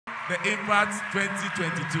the Impact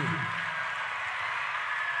 2022.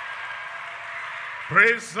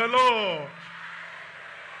 Praise the Lord.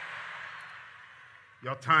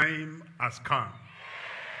 Your time has come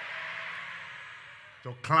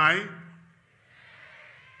to climb.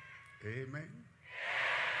 Amen.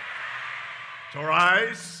 To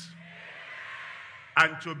rise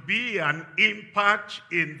and to be an impact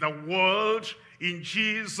in the world in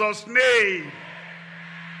Jesus' name.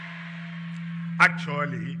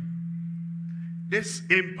 Actually, this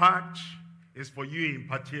impact is for you in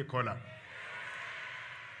particular.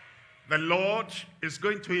 The Lord is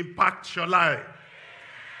going to impact your life.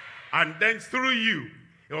 And then through you,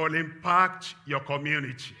 it will impact your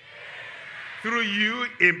community. Through you,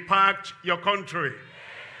 impact your country.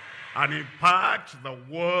 And impact the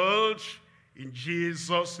world in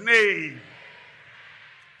Jesus' name.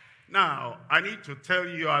 Now, I need to tell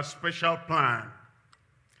you a special plan.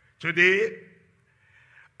 Today,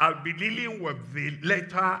 I'll be dealing with the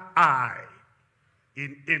letter I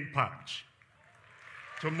in impact.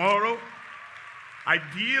 Tomorrow, I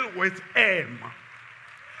deal with M.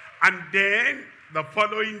 And then the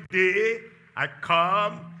following day, I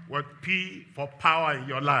come with P for power in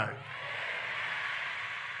your life.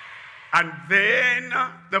 And then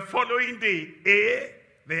the following day, A,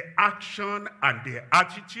 the action and the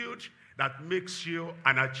attitude that makes you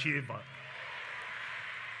an achiever.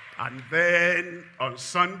 And then on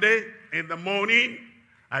Sunday in the morning,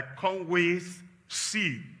 I come with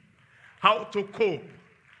C, how to cope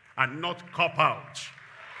and not cop out.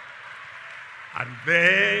 And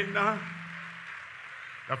then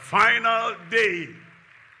the final day,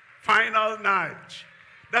 final night,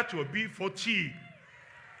 that will be for T,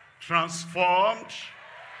 transformed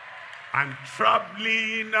and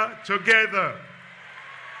traveling together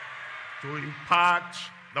to impact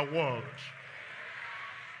the world.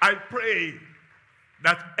 I pray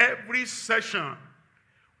that every session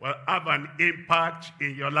will have an impact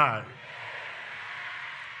in your life.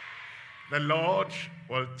 The Lord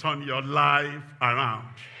will turn your life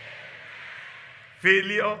around.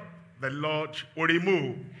 Failure, the Lord will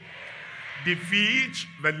remove. Defeat,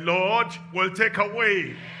 the Lord will take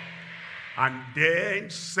away. And then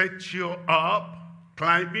set you up,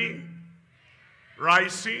 climbing,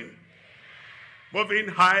 rising, moving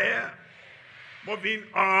higher, moving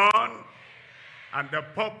on, and the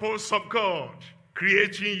purpose of God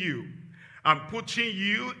creating you and putting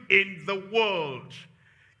you in the world,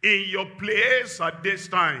 in your place at this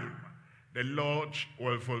time, the Lord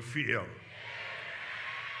will fulfill.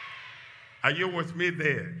 Are you with me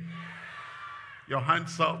there? Your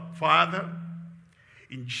hands up, Father.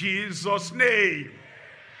 In Jesus' name,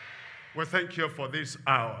 we thank you for this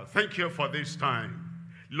hour. Thank you for this time.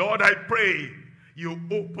 Lord, I pray you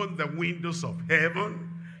open the windows of heaven,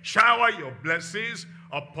 shower your blessings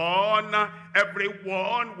upon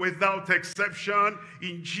everyone without exception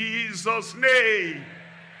in Jesus' name.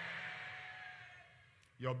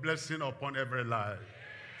 Your blessing upon every life,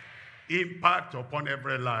 impact upon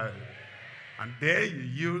every life. And there you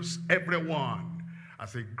use everyone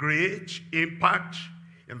as a great impact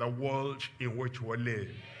in the world in which we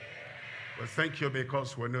live. We thank you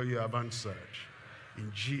because we know you have answered. In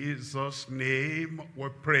Jesus' name we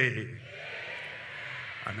pray.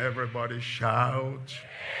 And everybody shout.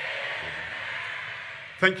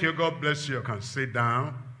 Thank you. God bless you. You can sit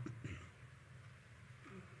down.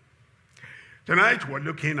 Tonight we're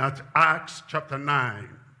looking at Acts chapter 9.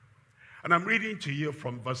 And I'm reading to you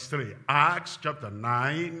from verse 3. Acts chapter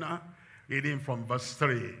 9, reading from verse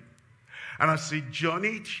 3. And as he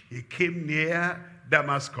journeyed, he came near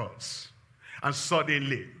Damascus. And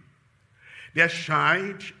suddenly, there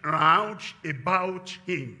shined round about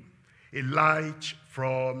him a light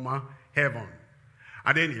from heaven.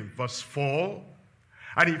 And then in verse 4,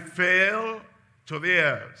 and he fell to the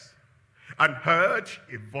earth, and heard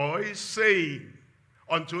a voice saying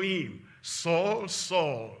unto him, Saul,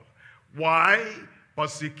 Saul, why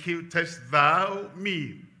persecutest thou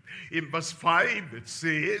me? In verse 5 it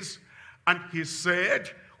says, and he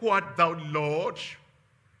said, who art thou, Lord?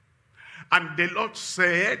 And the Lord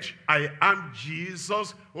said, I am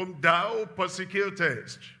Jesus whom thou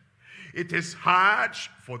persecutest. It is hard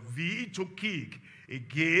for thee to kick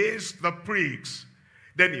against the pricks.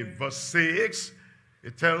 Then in verse 6,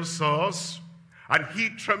 it tells us, and he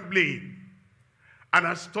trembling and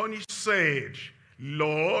astonished said,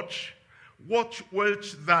 Lord, what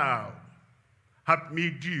wilt thou have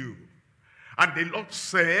me do? And the Lord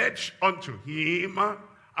said unto him,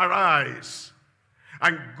 arise,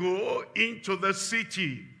 and go into the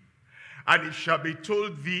city, and it shall be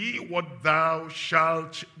told thee what thou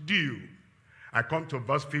shalt do. I come to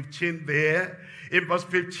verse 15 there. In verse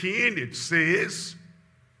 15 it says,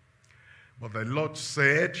 but the Lord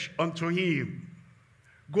said unto him,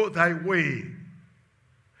 go thy way,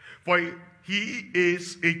 for he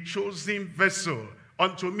is a chosen vessel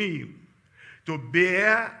unto me, to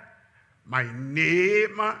bear my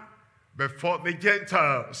name before the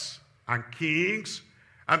Gentiles and kings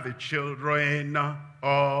and the children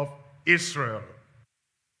of Israel.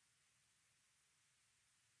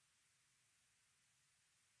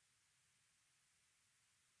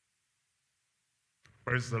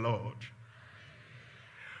 Praise the Lord.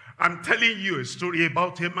 I'm telling you a story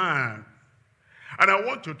about a man, and I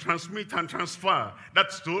want to transmit and transfer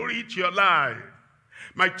that story to your life.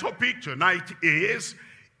 My topic tonight is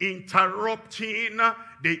interrupting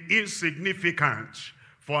the insignificant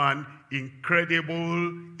for an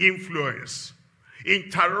incredible influence.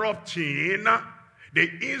 Interrupting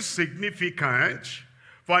the insignificant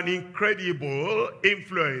for an incredible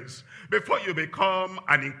influence. Before you become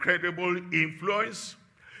an incredible influence,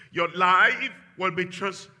 your life will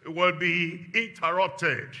be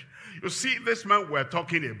interrupted. You see, this man we're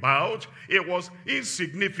talking about, it was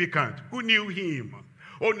insignificant. Who knew him?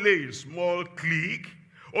 Only a small clique,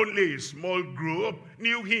 only a small group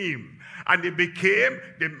knew him. And he became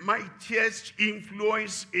the mightiest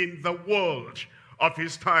influence in the world of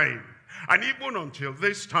his time. And even until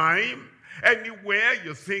this time, anywhere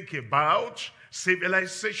you think about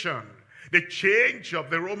civilization, the change of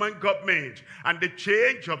the Roman government and the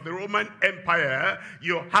change of the Roman Empire,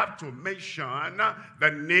 you have to mention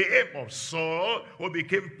the name of Saul, who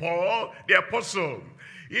became Paul the Apostle.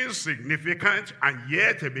 Insignificant, and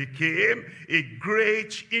yet he became a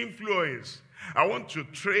great influence. I want to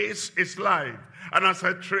trace his life. And as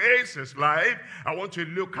I trace his life, I want to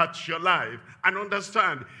look at your life and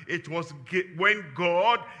understand it was when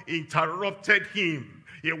God interrupted him.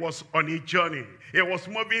 He was on a journey. He was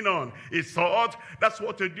moving on. He thought that's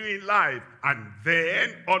what to do in life. And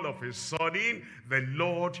then all of a sudden, the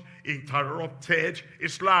Lord interrupted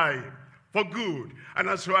his life for good. And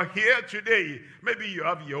as you are here today, maybe you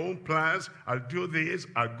have your own plans. I'll do this,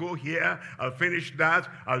 I'll go here, I'll finish that,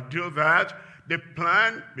 I'll do that. The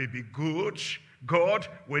plan may be good. God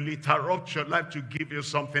will interrupt your life to give you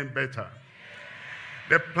something better.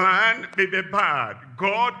 The plan may be bad.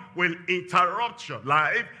 God will interrupt your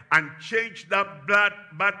life and change that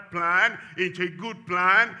bad plan into a good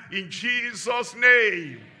plan in Jesus'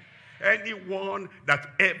 name. Anyone that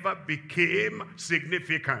ever became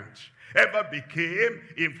significant, ever became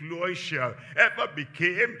influential, ever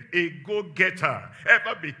became a go-getter,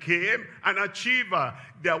 ever became an achiever,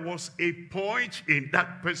 there was a point in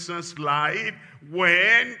that person's life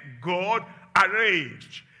when God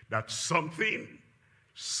arranged that something,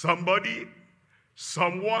 somebody,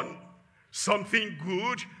 someone, something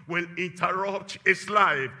good will interrupt his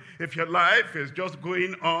life. If your life is just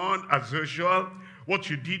going on as usual, what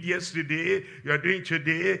you did yesterday, you are doing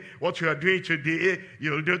today. What you are doing today,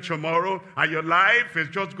 you'll do tomorrow. And your life is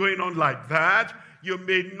just going on like that. You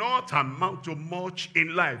may not amount to much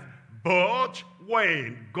in life. But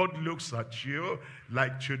when God looks at you,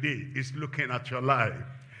 like today, he's looking at your life.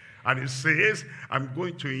 And he says, I'm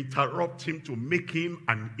going to interrupt him to make him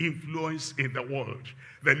an influence in the world.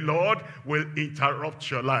 The Lord will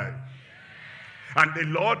interrupt your life. And the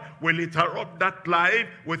Lord will interrupt that life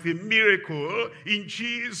with a miracle in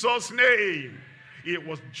Jesus' name. It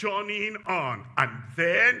was journeying on, and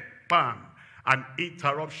then, bam, an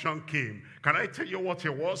interruption came. Can I tell you what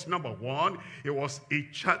it was? Number one, it was a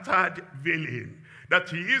chartered villain.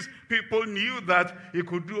 That is, people knew that he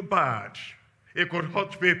could do bad. He could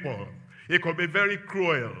hurt people. He could be very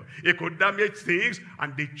cruel. He could damage things,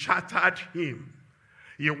 and they chartered him.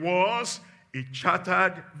 He was a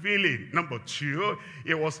chartered villain. Number two,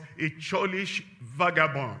 he was a churlish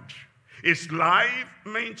vagabond. His life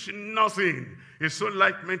meant nothing. His own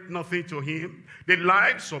life meant nothing to him. The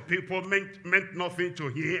lives of people meant nothing to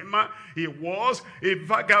him. He was a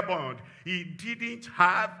vagabond. He didn't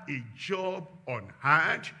have a job on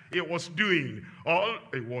hand. He was doing all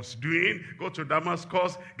he was doing. Go to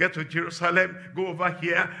Damascus, get to Jerusalem, go over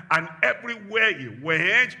here, and everywhere he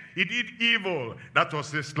went, he did evil. That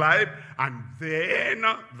was his life. And then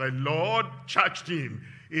the Lord charged him.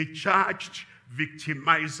 He charged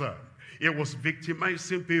victimizer. He was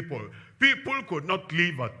victimizing people. People could not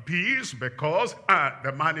live at peace because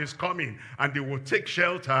the man is coming, and they will take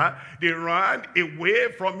shelter. They ran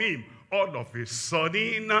away from him. All of a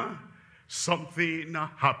sudden, something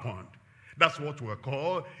happened. That's what we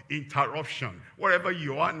call interruption. Wherever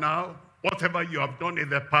you are now, whatever you have done in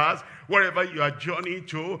the past, wherever you are journeying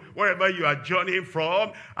to, wherever you are journeying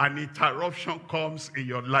from, an interruption comes in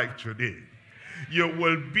your life today. You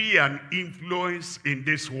will be an influence in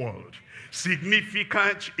this world,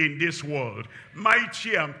 significant in this world,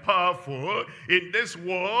 mighty and powerful in this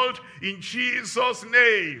world, in Jesus'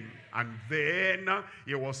 name. And then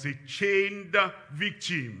he was a chained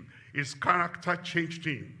victim. His character changed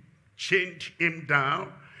him, chained him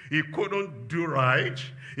down. He couldn't do right.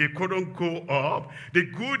 He couldn't go up. The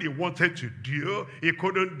good he wanted to do, he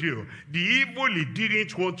couldn't do. The evil he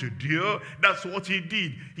didn't want to do, that's what he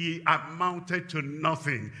did. He amounted to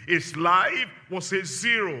nothing. His life was a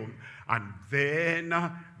zero. And then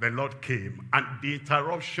the Lord came. And the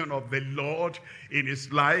interruption of the Lord in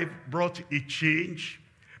his life brought a change,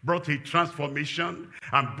 brought a transformation,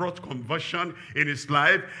 and brought conversion in his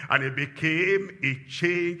life. And he became a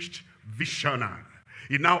changed visionary.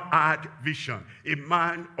 He now had vision, a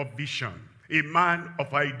man of vision, a man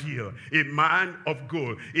of ideal, a man of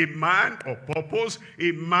goal, a man of purpose,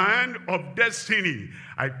 a man of destiny.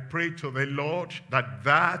 I pray to the Lord that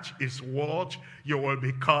that is what you will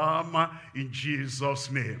become in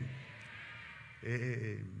Jesus' name.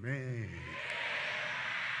 Amen.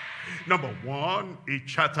 Number one, a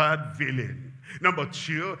chartered villain. Number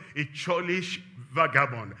two, a churlish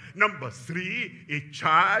vagabond. Number three, a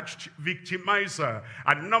charged victimizer.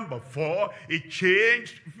 And number four, a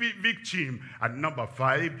changed victim. And number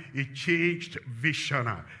five, a changed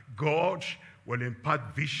visioner. God will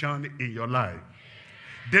impart vision in your life,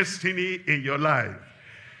 destiny in your life.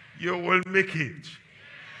 You will make it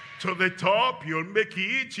to the top. You'll make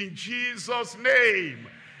it in Jesus' name.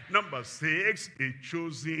 Number six, a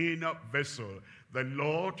chosen vessel. The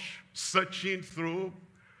Lord searching through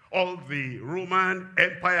all the Roman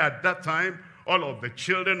Empire at that time, all of the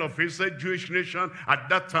children of Israel, Jewish nation at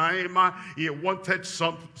that time, he wanted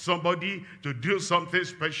somebody to do something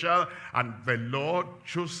special, and the Lord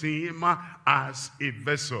chose him as a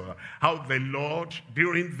vessel. How the Lord,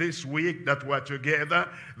 during this week that we're together,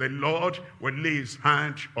 the Lord will lay his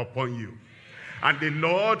hand upon you, and the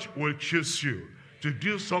Lord will choose you to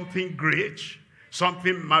do something great,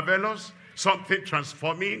 something marvelous, something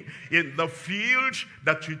transforming in the field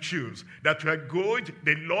that you choose, that you are going.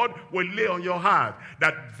 The Lord will lay on your heart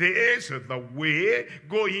that this is the way,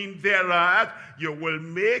 going thereat, you will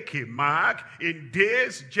make a mark in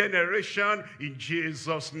this generation in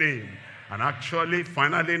Jesus' name. And actually,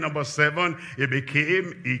 finally, number seven, he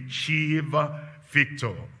became a chief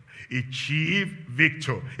victor. A chief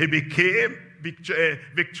victor. He became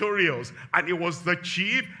victorious, and he was the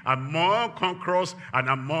chief among conquerors and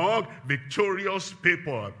among victorious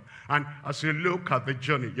people. And as you look at the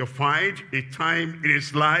journey, you find a time in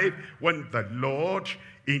his life when the Lord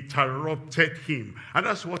interrupted him. And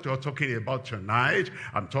that's what we're talking about tonight.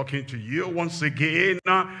 I'm talking to you once again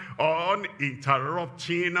on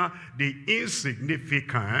interrupting the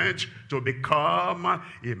insignificant to become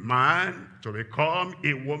a man, to become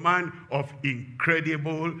a woman of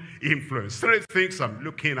incredible influence. Three things I'm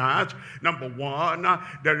looking at. Number one,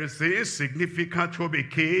 there is the insignificant who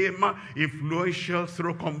became influential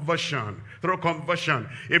through conversion. Through conversion.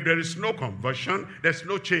 If there is no conversion, there's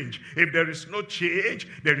no change. If there is no change,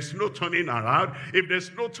 there is no turning around. If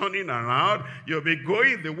there's no turning around, you'll be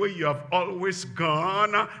going the way you have always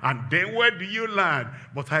gone, and then where do you land?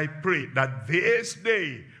 But I pray that this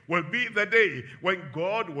day will be the day when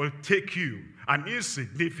God will take you, an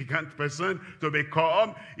insignificant person, to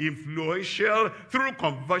become influential through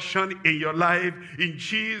conversion in your life in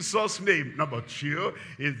Jesus' name. Number two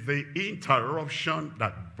is the interruption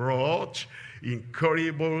that brought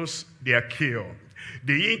incurables their cure.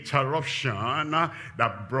 The interruption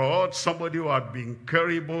that brought somebody who had been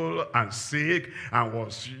incurable and sick and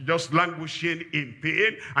was just languishing in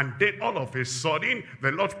pain, and then all of a sudden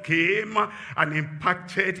the Lord came and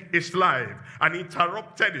impacted his life and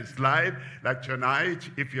interrupted his life. Like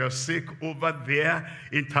tonight, if you're sick over there,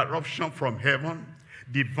 interruption from heaven,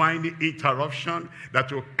 divine interruption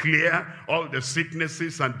that will clear all the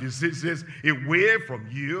sicknesses and diseases away from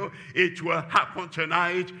you. It will happen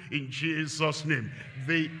tonight in Jesus' name.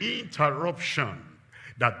 The interruption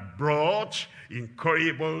that brought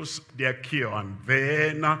incurables their cure. And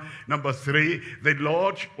then number three, the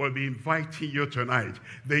Lord will be inviting you tonight.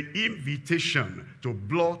 The invitation to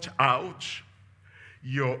blot out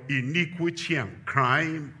your iniquity and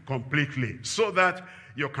crime completely, so that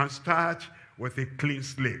you can start with a clean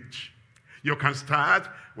slate. You can start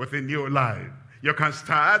with a new life. You can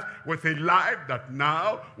start with a life that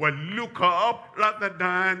now will look up rather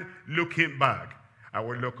than looking back. I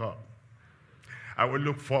will look up. I will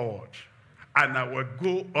look forward. And I will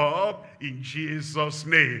go up in Jesus'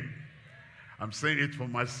 name. I'm saying it for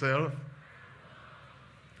myself.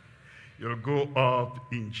 You'll go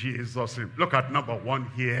up in Jesus' name. Look at number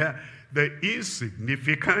one here. the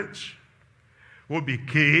insignificant who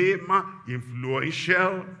became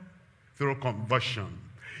influential through conversion.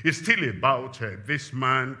 It's still about this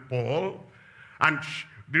man, Paul. And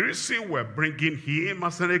the reason we're bringing him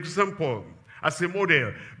as an example, as a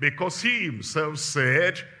model, because he himself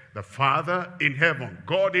said, the Father in heaven,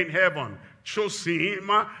 God in heaven, chose him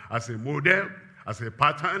as a model, as a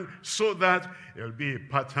pattern, so that it'll be a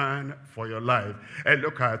pattern for your life. And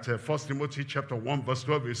look at 1 Timothy chapter 1, verse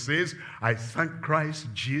 12. It says, I thank Christ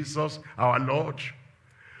Jesus, our Lord,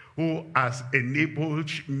 who has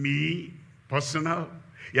enabled me, personal,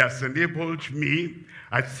 he has enabled me.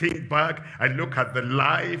 I think back, I look at the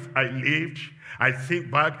life I lived. I think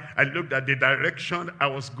back, I looked at the direction I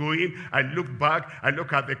was going. I look back, I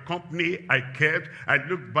look at the company I kept. I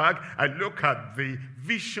look back, I look at the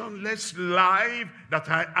visionless life that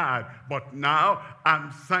I had. But now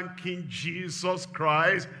I'm thanking Jesus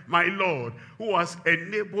Christ, my Lord, who has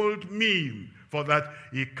enabled me, for that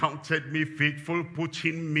he counted me faithful,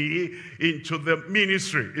 putting me into the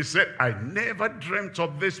ministry. He said, I never dreamt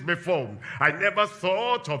of this before. I never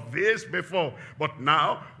thought of this before. But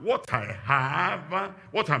now, what I have,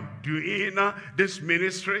 what I'm doing, this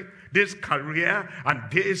ministry, this career, and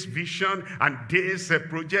this vision, and this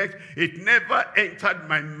project, it never entered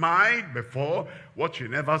my mind before. What you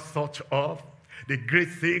never thought of, the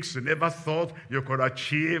great things you never thought you could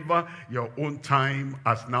achieve, your own time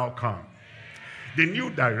has now come. The new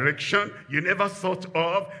direction you never thought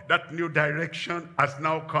of, that new direction has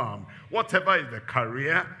now come. Whatever is the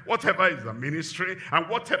career, whatever is the ministry, and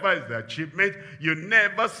whatever is the achievement you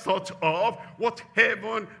never thought of, what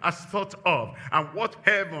heaven has thought of, and what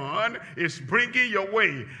heaven is bringing your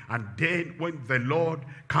way. And then when the Lord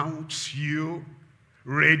counts you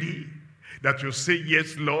ready, that you say,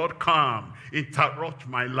 yes, Lord, come, interrupt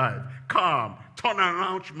my life. Come, turn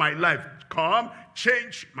around my life. Come,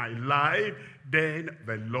 change my life. Then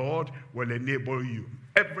the Lord will enable you.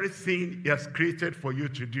 Everything he has created for you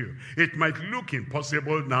to do. It might look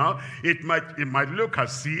impossible now. It might look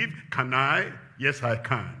as if, can I? Yes, I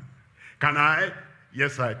can. Can I?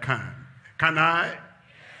 Yes, I can. Can I?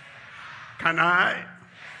 Can I?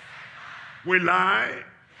 Will I?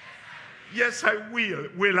 Yes, I will.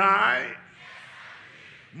 Will I?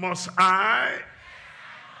 Must I?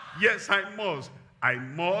 Yes, I must. I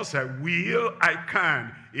must, I will, I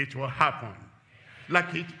can. It will happen.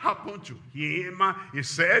 Like it happened to him. He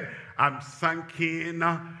said, I'm thanking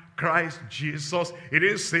Christ Jesus. He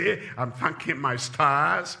didn't say, I'm thanking my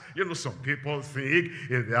stars. You know, some people think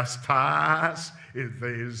if they are stars, if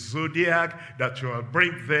the zodiac, that will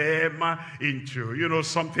bring them into, you know,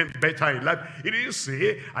 something better in life. He didn't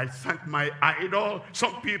say, I thank my idol.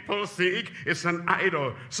 Some people think it's an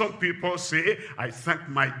idol. Some people say, I thank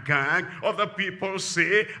my gang. Other people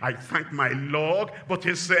say, I thank my Lord. But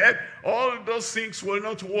he said, all those things will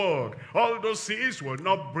not work. All those things will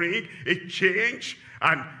not bring a change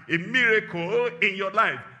and a miracle in your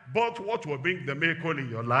life. But what will bring the miracle in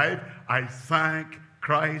your life? I thank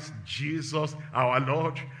Christ Jesus, our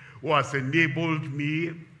Lord, who has enabled me.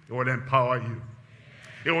 He will empower you.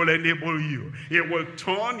 He will enable you. He will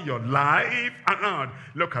turn your life around.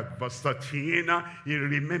 Look at verse 13. He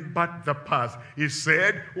remembered the past. He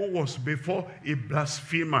said, who was before a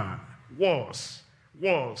blasphemer? Was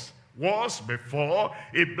before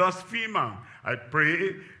a blasphemer. I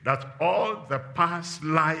pray that all the past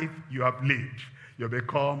life you have lived, you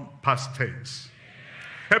become past tense.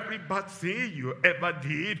 Every bad thing you ever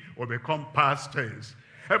did will become past tense.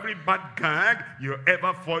 Every bad gang you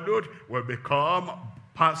ever followed will become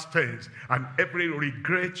past tense. And every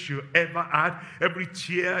regret you ever had, every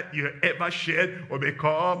tear you ever shed will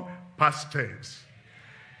become past tense.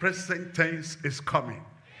 Present tense is coming.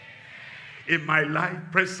 In my life,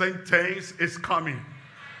 present tense is coming.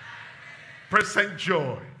 Present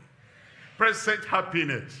joy, present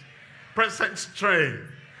happiness, present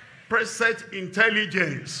strength, present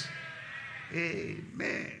intelligence.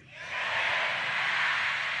 Amen.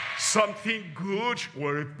 Something good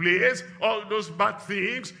will replace all those bad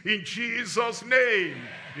things in Jesus' name.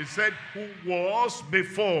 He said, who was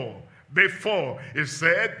before? Before. He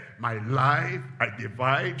said, my life I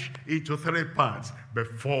divide into three parts.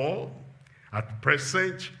 Before, at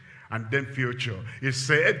present, and then future. He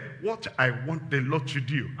said, what I want the Lord to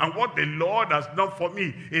do, and what the Lord has done for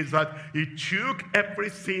me, is that he took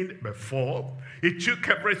everything before, he took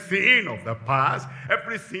everything of the past,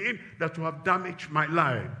 everything that would have damaged my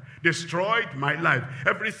life, destroyed my life,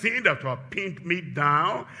 everything that would have pinned me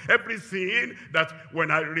down, everything that when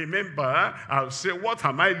I remember, I'll say, what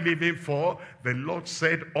am I living for? The Lord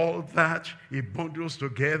said all that, he bundles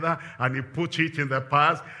together, and he put it in the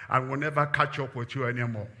past, and will never catch up with you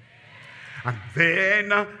anymore. And then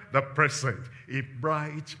the present, a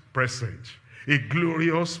bright present, a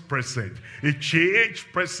glorious present, a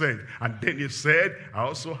changed present. And then he said, I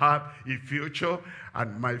also have a future,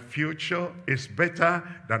 and my future is better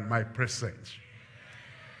than my present.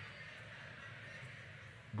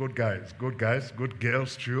 Good guys, good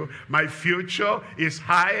girls too. My future is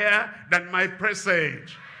higher than my present.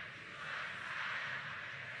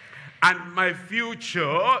 And my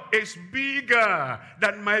future is bigger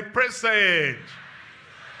than my present.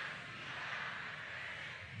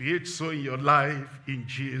 Be it so in your life in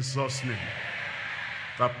Jesus' name.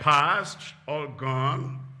 The past all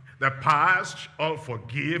gone. The past all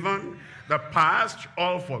forgiven. The past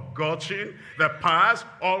all forgotten. The past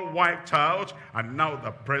all wiped out. And now the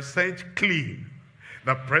present clean.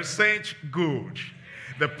 The present good.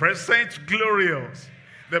 The present glorious.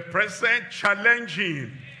 The present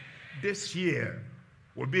challenging. This year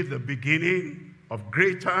will be the beginning of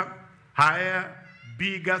greater, higher,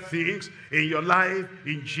 bigger things in your life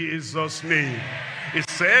in Jesus' name. He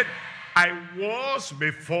said, I was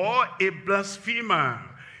before a blasphemer,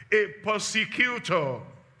 a persecutor.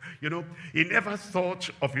 You know, he never thought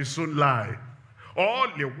of his own life. All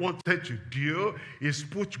he wanted to do is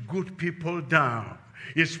put good people down.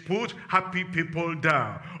 Is put happy people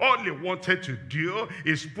down. All he wanted to do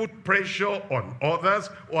is put pressure on others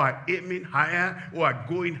who are aiming higher, who are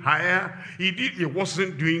going higher. He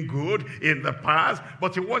wasn't doing good in the past,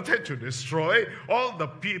 but he wanted to destroy all the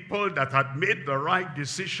people that had made the right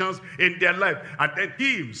decisions in their life. And then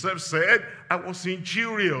he himself said, I was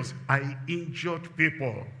injurious. I injured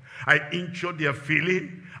people. I injured their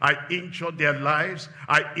feeling. I injured their lives.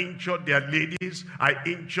 I injured their ladies. I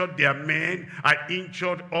injured their men. I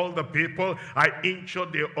injured all the people. I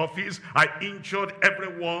injured their office. I injured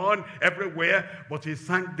everyone, everywhere. But he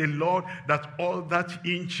thanked the Lord that all that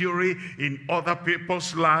injury in other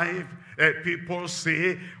people's life, people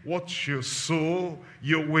say, what you sow,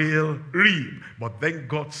 you will reap. But then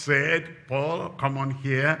God said, Paul, come on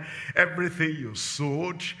here. Everything you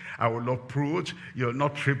sowed, I will uproot. You'll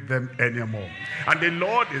not reap them anymore. And the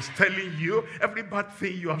Lord is telling you, every bad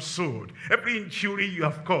thing you have sowed, every injury you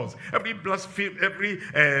have caused, every blasphemous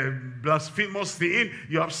thing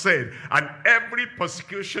you have said, and every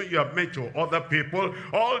persecution you have made to other people,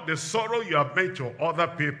 all the sorrow you have made to other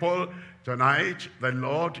people, tonight, the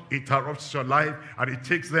Lord interrupts your life and he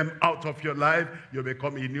takes them out of your life. You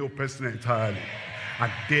become a new person entirely.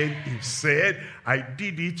 And then he said, I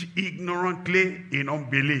did it ignorantly in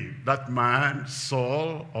unbelief. That man,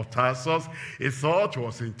 Saul of Tarsus, he thought he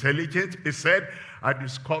was intelligent. He said, I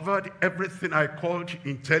discovered everything I called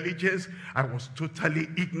intelligence. I was totally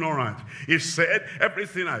ignorant. He said,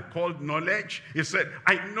 everything I called knowledge, he said,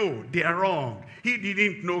 I know they are wrong. He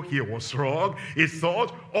didn't know he was wrong. He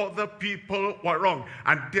thought other people were wrong.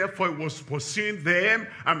 And therefore he was pursuing them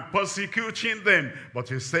and persecuting them. But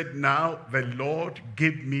he said, now the Lord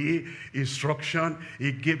gave me instruction.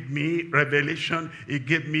 He gave me revelation. He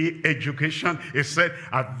gave me education. He said,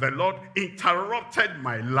 as the Lord interrupted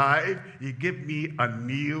my life, he gave me a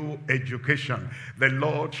new education. The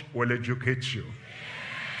Lord will educate you.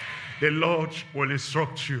 The Lord will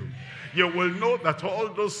instruct you. You will know that all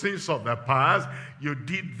those things of the past, you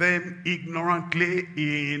did them ignorantly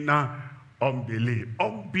in unbelief.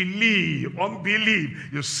 Unbelief.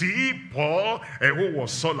 You see, Paul, who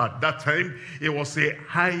was Saul at that time, he was a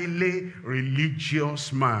highly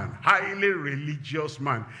religious man. Highly religious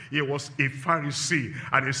man. He was a Pharisee.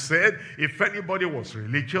 And he said, if anybody was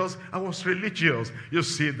religious, I was religious. You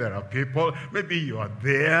see, there are people, maybe you are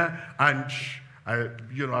there and I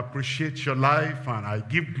appreciate your life and I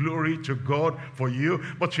give glory to God for you.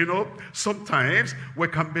 But sometimes we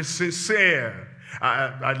can be sincere.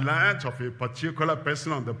 I learned of a particular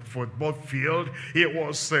person on the football field. He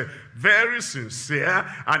was very sincere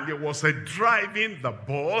and he was driving the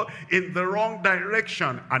ball in the wrong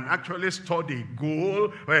direction and actually scored a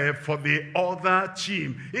goal for the other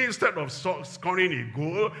team instead of scoring a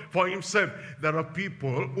goal for himself. There are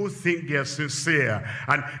people who think they are sincere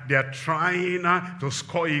and they are trying to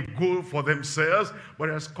score a goal for themselves, but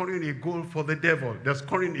they're scoring a goal for the devil. They're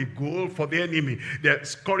scoring a goal for the enemy. They're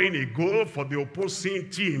scoring a goal for the opposing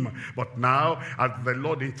team. But now, as the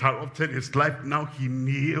Lord interrupted his life, now he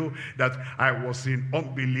knew that I was in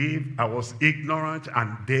unbelief, I was ignorant,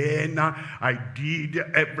 and then I did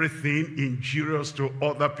everything injurious to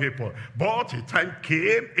other people. But a time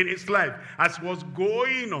came in his life as he was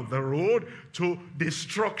going on the road to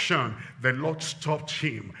destruction. The Lord stopped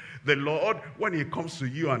him. The Lord, when he comes to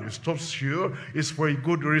you and he stops you, is for a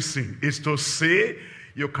good reason. Is to say,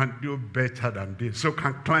 you can do better than this. You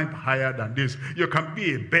can climb higher than this. You can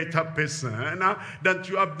be a better person than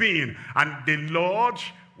you have been. And the Lord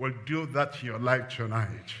will do that in your life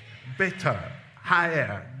tonight. Better,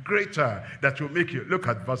 higher, greater, that will make you. Look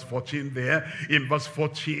at verse 14 there. In verse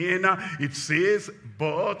 14, it says,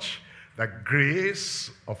 but the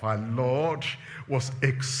grace of our Lord was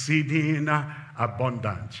exceeding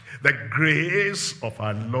abundant. The grace of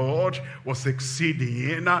our Lord was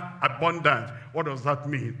exceeding abundant. What does that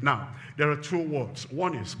mean? Now, there are two words.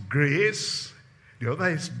 One is grace. The other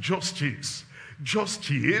is justice.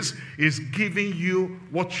 Justice is giving you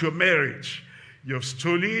what you merit. You've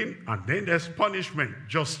stolen, and then there's punishment.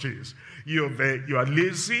 Justice. You are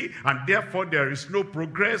lazy, and therefore there is no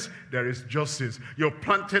progress. There is justice. You've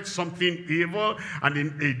planted something evil, and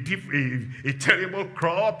in a terrible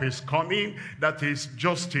crop is coming. That is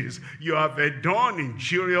justice. You have done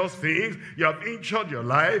injurious things. You have injured your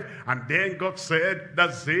life, and then God said,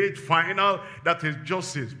 that's it, final. That is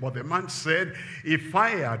justice. But the man said, if I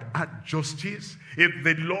had had justice, if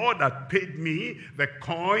the Lord had paid me the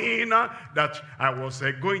coin that I was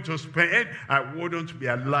going to spend, I wouldn't be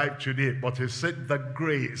alive today. But he said the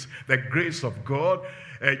grace of God,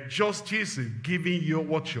 justice is giving you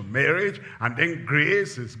what you merit, and then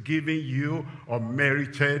grace is giving you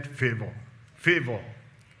unmerited favor. Favor.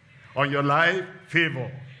 On your life,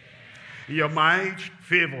 favor. In your mind,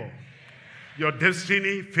 favor. Your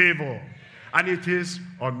destiny, favor. And it is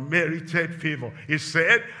unmerited favor. He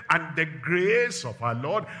said, and the grace of our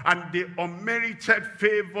Lord and the unmerited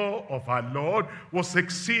favor of our Lord was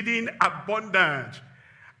exceeding abundant.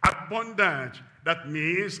 Abundant. That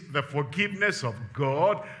means the forgiveness of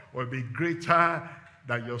God will be greater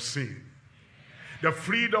than your sin. The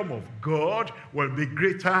freedom of God will be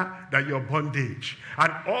greater than your bondage.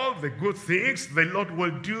 And all the good things the Lord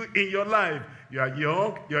will do in your life. You are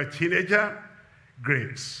young, you're a teenager,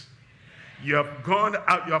 grace. You have gone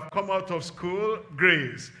out, you have come out of school,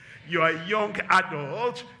 grace. You are a young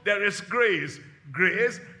adult, there is grace.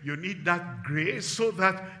 Grace, you need that grace so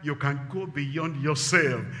that you can go beyond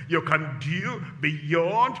yourself. You can do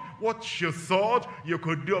beyond what you thought you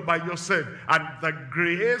could do by yourself. And the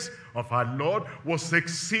grace of our Lord was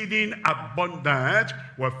exceeding abundant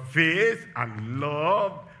with faith and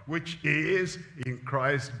love, which is in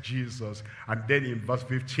Christ Jesus. And then in verse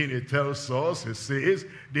 15 it tells us, it says,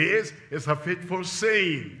 this is a faithful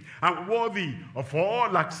saying and worthy of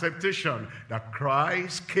all acceptation, that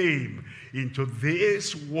Christ came into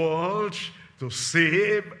this world to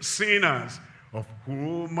save sinners, of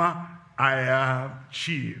whom I am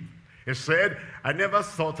chief. He said, I never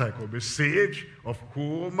thought I could be saved, of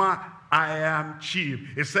whom I am chief.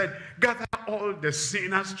 He said, gather all the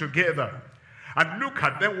sinners together and look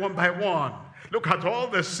at them one by one. Look at all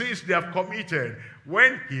the sins they have committed.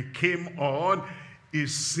 When he came on,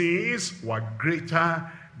 his sins were greater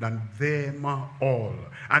than them all.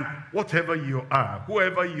 And whatever you are,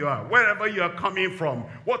 whoever you are, wherever you are coming from,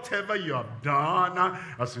 whatever you have done,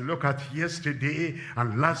 as you look at yesterday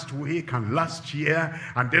and last week and last year,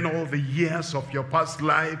 and then all the years of your past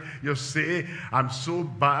life, you say, I'm so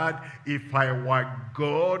bad. If I were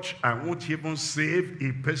God, I won't even save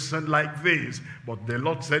a person like this. But the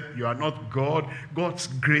Lord said, you are not God. God's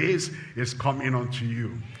grace is coming unto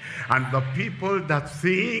you. And the people that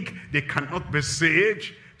think they cannot be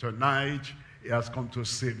saved, tonight, he has come to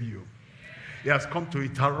save you. He has come to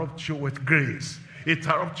interrupt you with grace.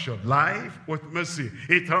 Interrupt your life with mercy.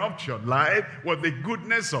 Interrupt your life with the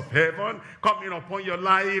goodness of heaven coming upon your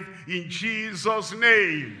life in Jesus'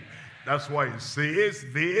 name. That's why it says,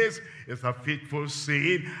 this is a faithful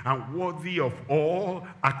saying and worthy of all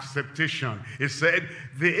acceptation. It said,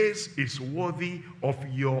 this is worthy of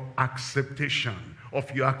your acceptation, of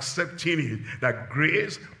you accepting it, that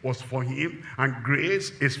grace was for him, and grace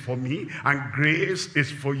is for me, and grace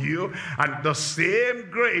is for you. And the same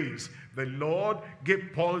grace the Lord gave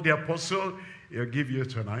Paul the apostle, he'll give you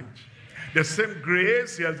tonight. The same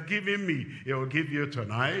grace he has given me, he will give you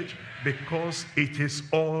tonight, because it is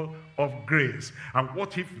all of grace. And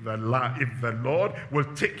what if the Lord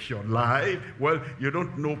will take your life? Well, you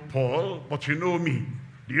don't know Paul, but you know me.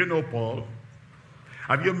 Do you know Paul?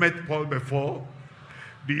 Have you met Paul before?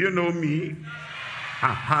 Do you know me?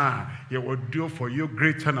 Aha, he will do for you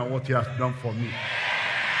greater than what he has done for me.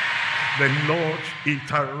 The Lord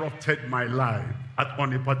interrupted my life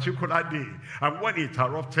on a particular day. And when he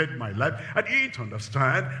interrupted my life, I didn't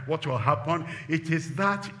understand what will happen. It is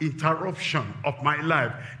that interruption of my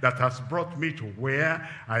life that has brought me to where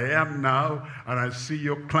I am now. And I see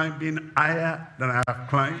you climbing higher than I have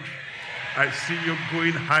climbed. I see you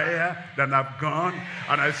going higher than I've gone.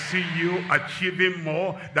 And I see you achieving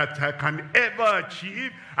more that I can ever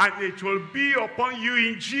achieve. And it will be upon you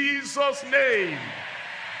in Jesus' name.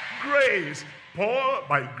 Grace. Paul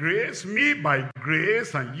by grace, me by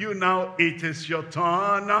grace, and you now, it is your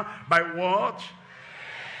turn. By what?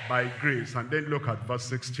 By grace. And then look at verse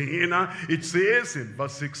 16. It says in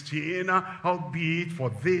verse 16, howbeit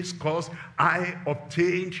for this cause I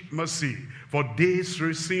obtained mercy. For this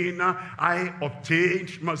reason I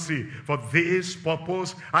obtained mercy. For this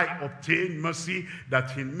purpose I obtained mercy,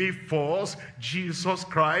 that in me first Jesus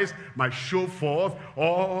Christ might show forth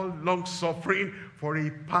all long-suffering, for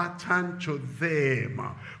a pattern to them,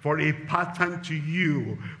 for a pattern to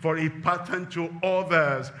you, for a pattern to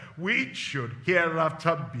others, which should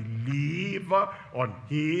hereafter believe on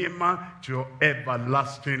him to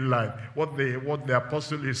everlasting life. What the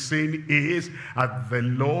apostle is saying is, as the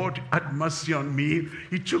Lord had mercy on me,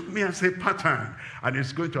 he took me as a pattern, and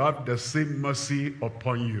he's going to have the same mercy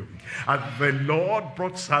upon you. As the Lord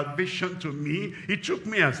brought salvation to me, he took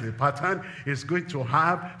me as a pattern, he's going to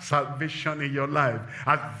have salvation in your life.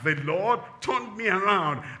 As the Lord turned me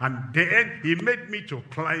around, and then he made me to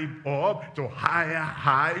climb up to higher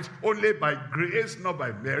heights, only by grace, not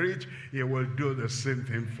by merit, he will do the same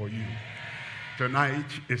thing for you. Tonight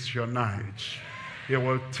is your night. He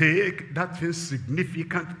will take that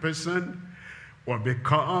insignificant person, will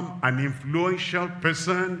become an influential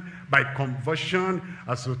person by conversion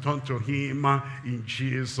as we turn to him in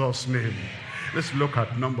Jesus' name. Let's look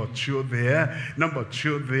at number 2 there. Number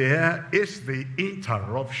 2 there is the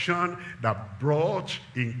interruption that brought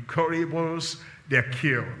incurables their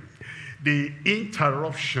cure. The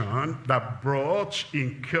interruption that brought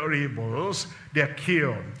incurables their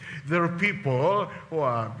cure. There are people who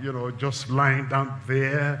are, just lying down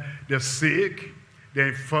there. They're sick, they're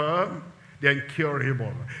infirm, they're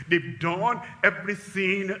incurable. They've done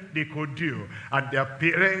everything they could do, and their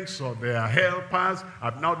parents or their helpers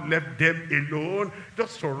have now left them alone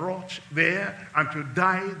just to rot there and to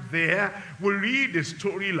die there. We read a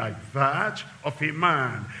story like that of a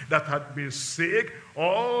man that had been sick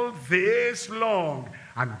all this long,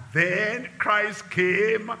 and then Christ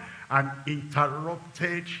came and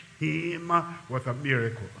interrupted him with a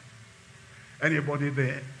miracle. Anybody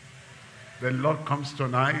there? The Lord comes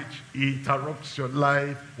tonight, he interrupts your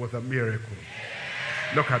life with a miracle.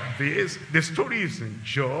 Look at this. The story is in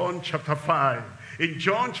John chapter 5. In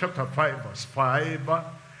John chapter 5 verse 5,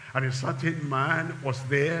 and a certain man was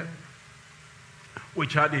there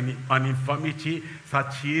which had an infirmity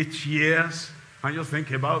 38 years. And you think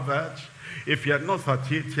about that. If you're not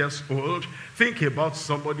 38 years old, think about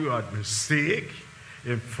somebody who had been sick,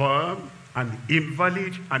 infirm, and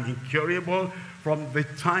invalid, and incurable from the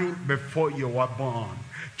time before you were born.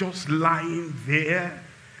 Just lying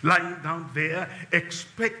down there,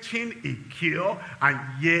 expecting a cure, and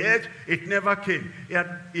yet it never came. He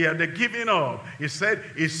had given up. He said,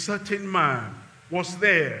 a certain man was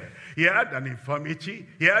there. He had an infirmity,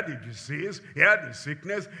 he had a disease, he had a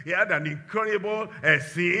sickness, he had an incurable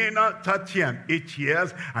sin, 38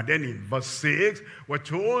 years. And then in verse 6, we're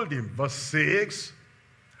told in verse 6,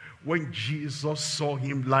 when Jesus saw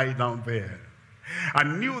him lie down there,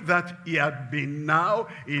 and knew that he had been now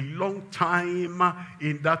a long time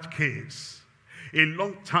in that case, a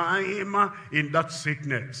long time in that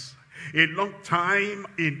sickness, a long time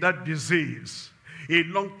in that disease, a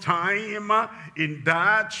long time in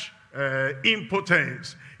that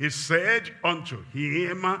impotence, he said unto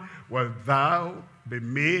him, will thou be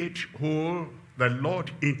made whole? The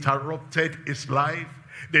Lord interrupted his life.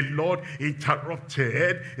 The Lord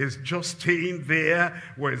interrupted his just staying there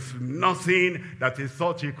with nothing that he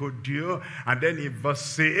thought he could do. And then in verse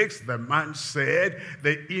 6, the man said,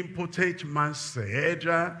 the impotent man said,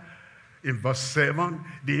 in verse 7,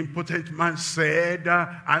 the impotent man said,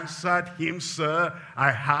 answered him, sir,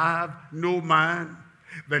 I have no man.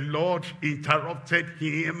 The Lord interrupted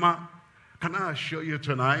him. Can I assure you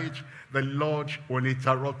tonight, the Lord will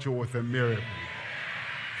interrupt you with a miracle.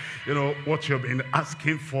 You know, what you've been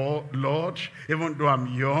asking for, Lord, even though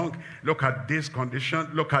I'm young, look at this condition,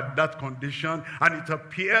 look at that condition, and it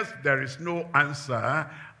appears there is no answer.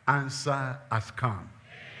 Answer has come.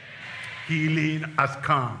 Healing has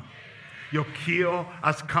come. Your cure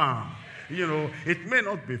has come. You know, it may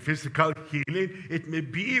not be physical healing. It may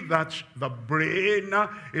be that the brain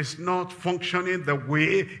is not functioning the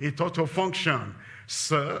way it ought to function.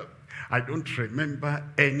 Sir, I don't remember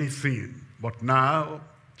anything, but now,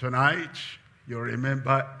 tonight, you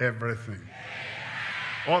remember everything.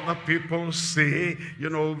 Other people say,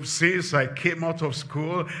 since I came out of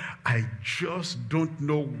school, I just don't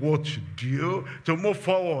know what to do to move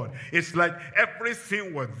forward. It's like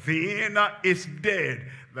everything within is dead.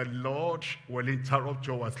 The Lord will interrupt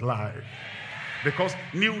your life. Because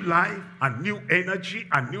new life and new energy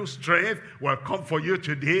and new strength will come for you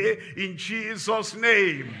today in Jesus'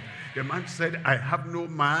 name. The man said, I have no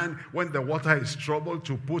man when the water is troubled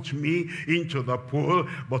to put me into the pool,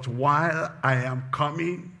 but while I am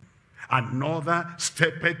coming, another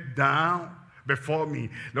stepped down before me.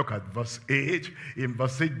 Look at verse 8. In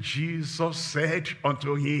verse 8, Jesus said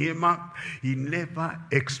unto him, he never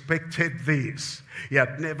expected this. He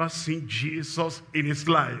had never seen Jesus in his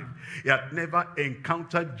life. He had never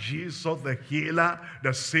encountered Jesus, the healer,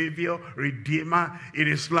 the savior, redeemer in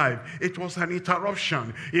his life. It was an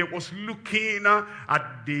interruption. He was looking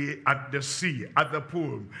at the sea, at the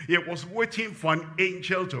pool. He was waiting for an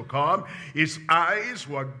angel to come. His eyes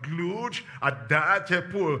were glued at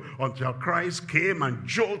that pool until Christ came and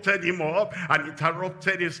jolted him up and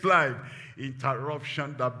interrupted his life.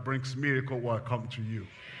 Interruption that brings miracle will come to you.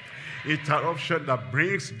 Interruption that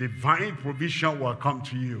brings divine provision will come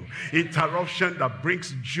to you. Interruption that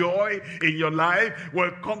brings joy in your life will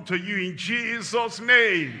come to you in Jesus'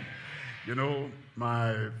 name.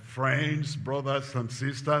 My friends, brothers and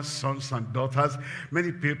sisters, sons and daughters,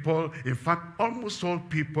 many people, in fact, almost all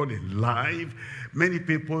people in life, many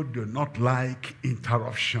people do not like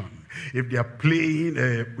interruption. If they are playing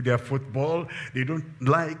their football, they don't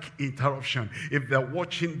like interruption. If they're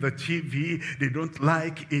watching the TV, they don't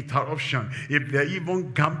like interruption. If they're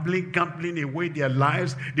even gambling away their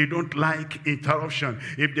lives, they don't like interruption.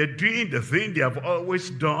 If they're doing the thing they have always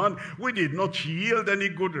done, we did not yield any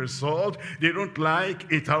good result, they don't like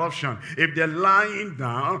interruption. If they're lying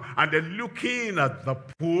down and they're looking at the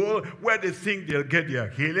pool where they think they'll get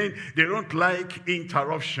their healing, they don't like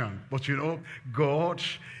interruption. But God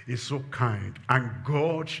is so kind and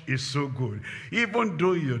God is so good. Even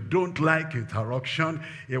though you don't like interruption,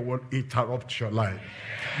 it will interrupt your life.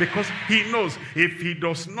 Because he knows if he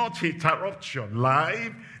does not interrupt your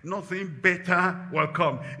life, nothing better will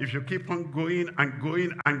come. If you keep on going and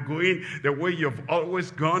going and going the way you've always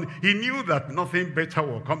gone, he knew that nothing better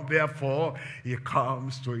will come. Therefore, he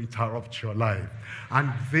comes to interrupt your life.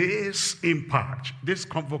 And this impact, this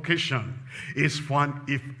convocation is for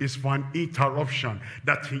an interruption.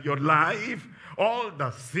 That in your life, all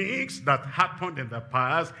the things that happened in the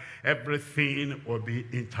past, everything will be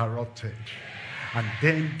interrupted. And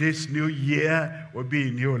then this new year will be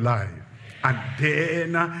a new life. And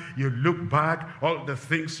then you look back, all the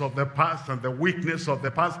things of the past and the weakness of the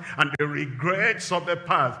past and the regrets of the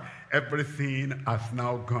past, everything has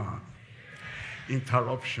now gone.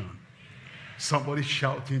 Interruption. Somebody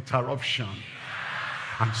shout interruption.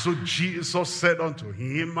 And so Jesus said unto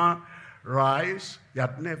him, rise. He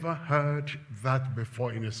had never heard that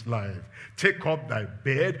before in his life. Take up thy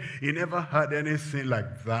bed. He never heard anything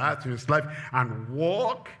like that in his life. And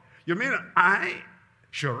walk. You mean I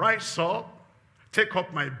should rise up, take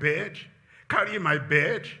up my bed, carry my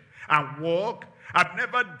bed, and walk? I've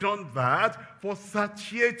never done that for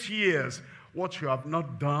 38 years. What you have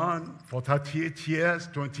not done for 38 years,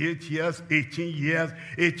 28 years, 18 years,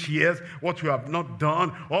 8 years, what you have not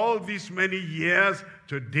done all these many years,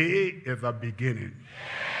 today is the beginning.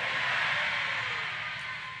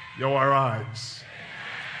 You'll arise.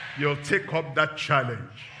 You'll take up that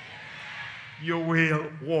challenge. You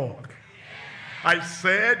will walk. I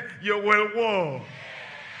said, you will walk.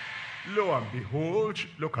 Lo and behold,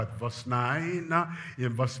 look at verse 9. In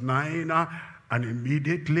verse 9, and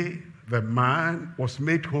immediately the man was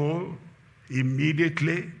made whole.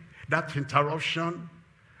 Immediately, that interruption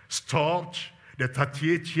stopped. The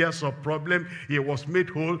 38 years of problem, he was made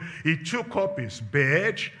whole. He took up his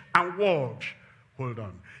bed and walked. Hold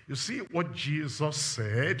on. You see what Jesus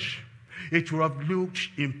said? It would have looked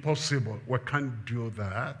impossible. We can't do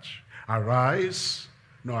that. Arise.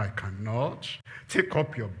 No, I cannot. Take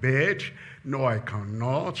up your bed. No, I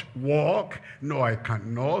cannot. Walk. No, I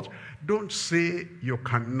cannot. Don't say you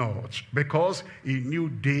cannot, because a new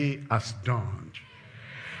day has dawned.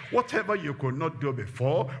 Whatever you could not do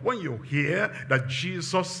before, when you hear that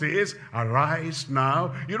Jesus says, arise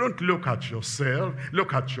now, you don't look at yourself,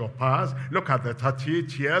 look at your past, look at the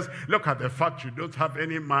 38 years, look at the fact you don't have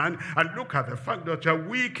any man, and look at the fact that you're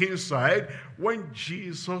weak inside. When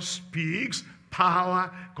Jesus speaks,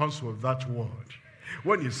 power comes with that word.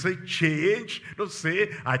 When you say change, don't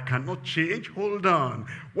say, I cannot change. Hold on.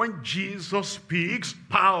 When Jesus speaks,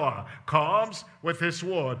 power comes with his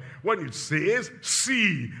word. When it says,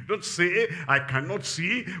 see, don't say, I cannot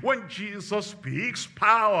see. When Jesus speaks,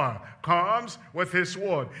 power comes with his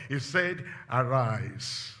word. He said,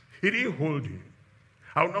 arise. He didn't hold him.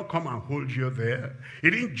 I will not come and hold you there. He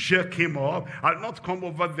didn't jerk him up. I'll not come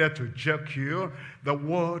over there to jerk you. The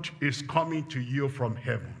word is coming to you from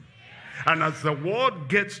heaven. And as the word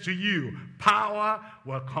gets to you, power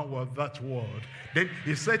will come with that word. Then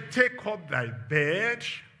he said, take up thy bed.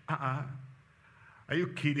 Are you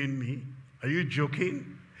kidding me? Are you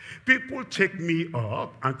joking? People take me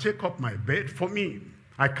up and take up my bed for me.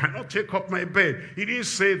 I cannot take up my bed. He didn't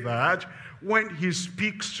say that. When he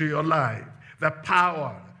speaks to your life, the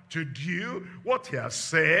power to do what he has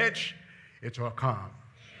said, it will come.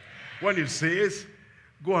 When he says,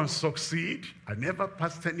 go and succeed. I never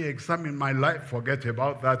passed any exam in my life. Forget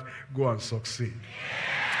about that. Go and succeed.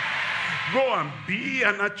 Go and be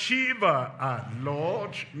an achiever.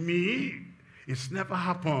 Lord, me, it's never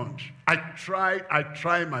happened. I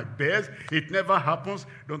try my best. It never happens.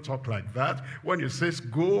 Don't talk like that. When it says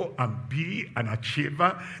go and be an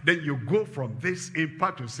achiever, then you go from this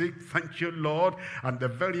impact to say, thank you, Lord. And the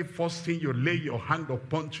very first thing you lay your hand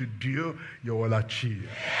upon to do, you will achieve.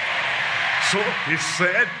 So he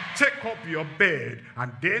said, take up your bed.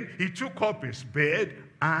 And then he took up his bed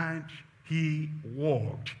and he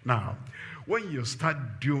walked. Now, when you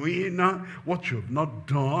start doing what you've not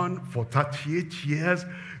done for 38 years, it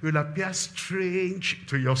will appear strange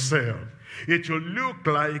to yourself. It will look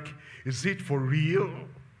like, is it for real?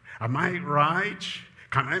 Am I right?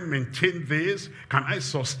 Can I maintain this? Can I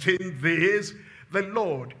sustain this? The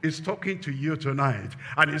Lord is talking to you tonight,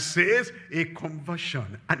 and he says a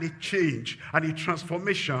conversion and a change and a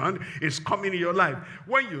transformation is coming in your life.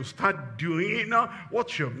 When you start doing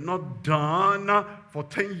what you've not done for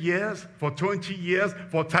 10 years, for 20 years,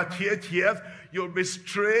 for 38 years, you'll be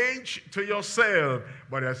strange to yourself.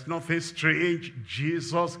 But there's nothing strange.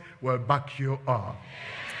 Jesus will back you up.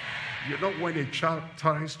 You know, when a child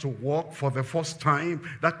tries to walk for the first time,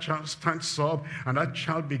 that child stands up and that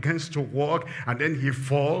child begins to walk, and then he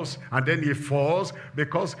falls,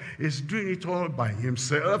 because he's doing it all by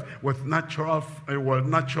himself with natural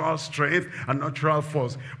strength and natural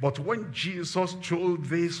force. But when Jesus told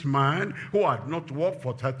this man who had not walked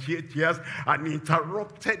for 38 years and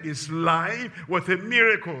interrupted his life with a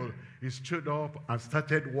miracle, he stood up and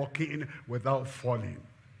started walking without falling.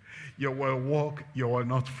 You will walk, you will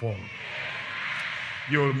not fall.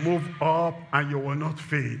 You will move up and you will not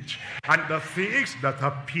faint. And the things that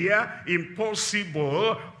appear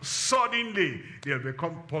impossible, suddenly they'll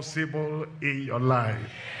become possible in your life.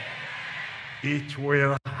 It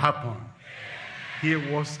will happen. He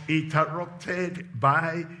was interrupted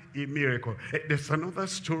by a miracle. There's another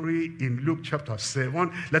story in Luke chapter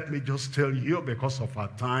 7. Let me just tell you because of our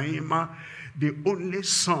time. The only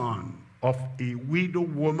son of a widow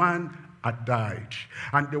woman had died,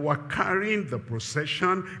 and they were carrying the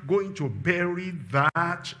procession going to bury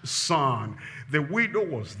that son. The widow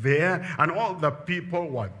was there and all the people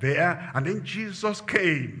were there, and then Jesus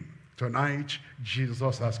came. Tonight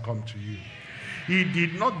Jesus has come to you. He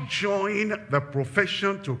did not join the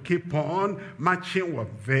profession to keep on marching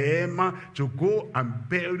with them to go and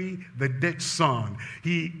bury the dead son.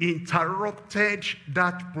 He interrupted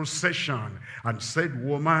that procession and said,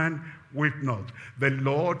 woman, weep not. The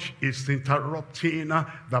Lord is interrupting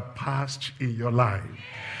the past in your life.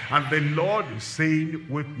 And the Lord is saying,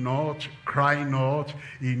 weep not, cry not,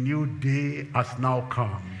 a new day has now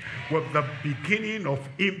come. With the beginning of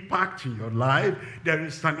impact in your life, there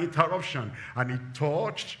is an interruption. And it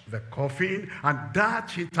touched the coffin, and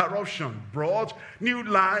that interruption brought new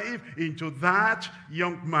life into that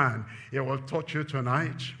young man. It will touch you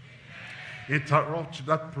tonight. Interrupt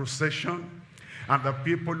that procession. And the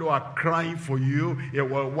people who are crying for you, it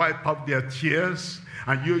will wipe out their tears.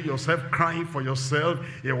 And you yourself crying for yourself,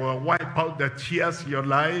 it will wipe out the tears in your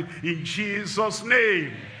life in Jesus'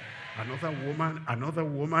 name. Another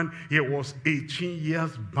woman, he was 18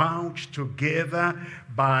 years bound together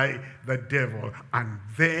by the devil. And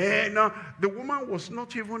then the woman was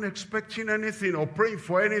not even expecting anything or praying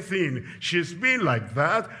for anything. She's been like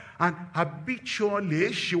that, and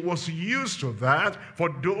habitually she was used to that for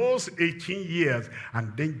those 18 years.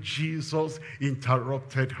 And then Jesus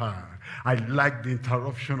interrupted her. I like the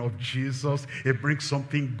interruption of Jesus. It brings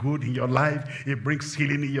something good in your life. It brings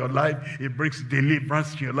healing in your life. It brings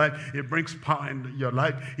deliverance in your life. It brings power in your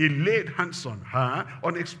life. He laid hands on her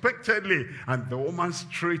unexpectedly, and the woman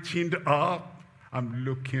straightened up. I'm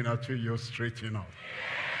looking at you, you're straightening up.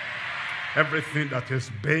 Everything that is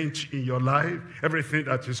bent in your life, everything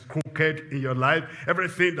that is crooked in your life,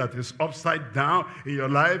 everything that is upside down in your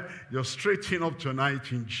life, you're straightening up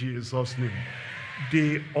tonight in Jesus' name.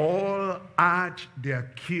 They all had their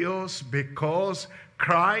cures because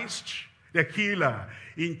Christ, the healer,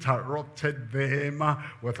 interrupted them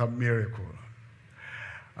with a miracle.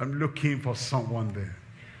 I'm looking for someone there,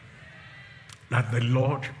 that the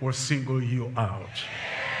Lord will single you out.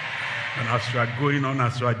 And as you are going on,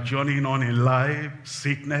 as you are journeying on in life,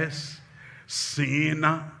 sickness, sin,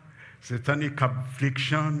 satanic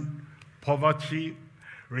affliction, poverty,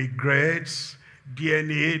 regrets,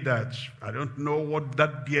 DNA that I don't know what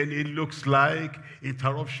that DNA looks like,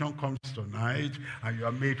 interruption comes tonight and you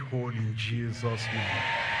are made whole in Jesus' name.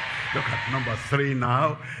 Look at number 3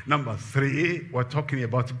 now. Number 3, we're talking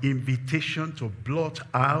about invitation to blot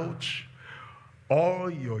out all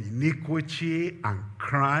your iniquity and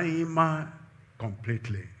crime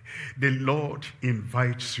completely. The Lord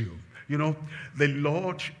invites you. You know, the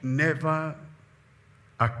Lord never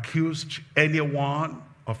accused anyone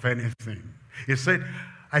of anything. He said,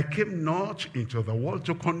 I came not into the world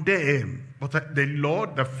to condemn, but the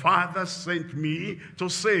Lord, the Father, sent me to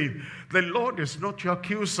save. The Lord is not your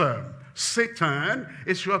accuser. Satan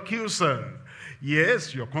is your accuser.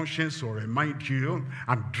 Yes, your conscience will remind you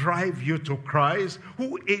and drive you to Christ,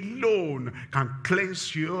 who alone can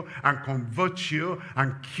cleanse you and convert you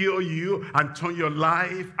and cure you and turn your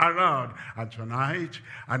life around. And tonight,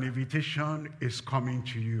 an invitation is coming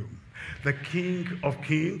to you. The King of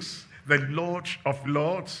Kings, the Lord of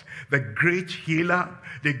Lords, the great healer,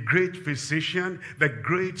 the great physician, the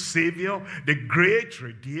great Savior, the great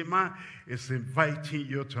Redeemer is inviting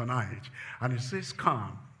you tonight. And he says,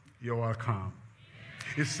 come, you're welcome.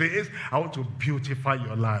 He says, I want to beautify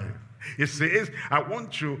your life. He says, I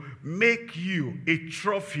want to make you a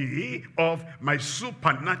trophy of my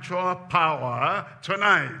supernatural power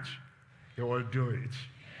tonight. He will do it.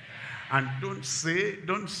 And don't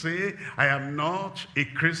say, I am not a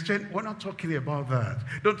Christian. We're not talking about that.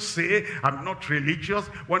 Don't say, I'm not religious.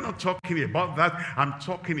 We're not talking about that. I'm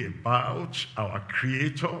talking about our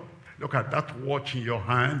Creator. Look at that watch in your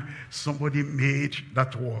hand. Somebody made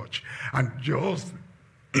that watch. And just,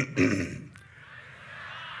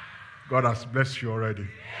 God has blessed you already.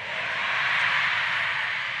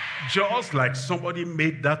 Just like somebody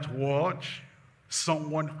made that watch,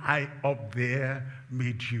 someone high up there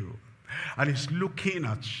made you. And he's looking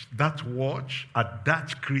at that watch, at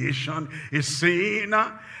that creation. He's saying,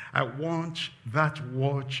 I want that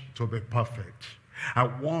watch to be perfect. I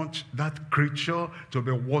want that creature to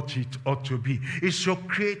be what it ought to be. It's your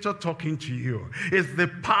Creator talking to you. It's the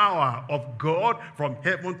power of God from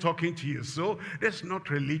heaven talking to you. So there's not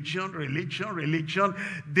religion.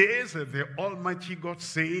 This is the Almighty God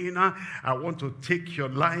saying, I want to take your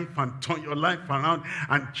life and turn your life around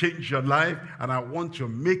and change your life. And I want to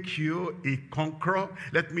make you a conqueror.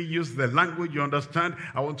 Let me use the language you understand.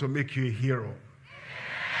 I want to make you a hero.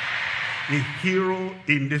 A hero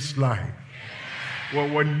in this life. Well,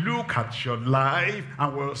 we'll look at your life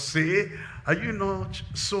and we'll say, are you not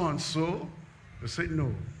so-and-so? You say,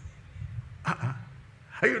 no. Are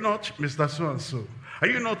you not Mr. So-and-so? Are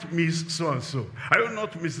you not Miss so-and-so? Are you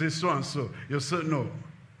not Mrs. so-and-so? You say, no.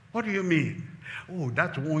 What do you mean? Oh,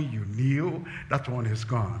 that one you knew, that one is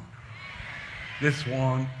gone. This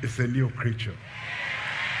one is a new creature.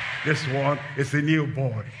 This one is a new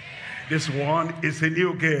boy. This one is a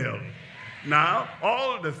new girl. Now,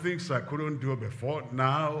 all the things I couldn't do before,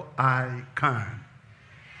 now I can.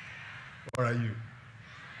 Or are you?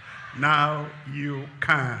 Now you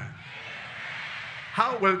can.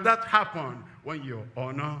 How will that happen? When you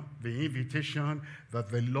honor the invitation that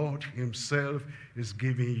the Lord himself is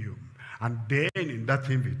giving you. And then in that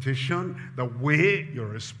invitation, the way you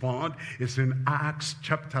respond is in Acts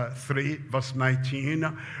chapter 3, verse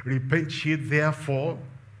 19. Repent ye therefore.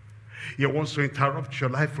 He wants to interrupt your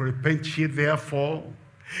life. Repent ye therefore.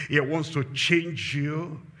 He wants to change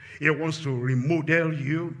you. He wants to remodel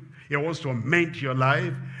you. He wants to amend your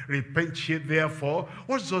life. Repent ye therefore.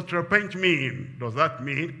 What does repent mean? Does that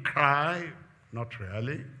mean cry? Not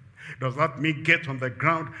really. Does that mean get on the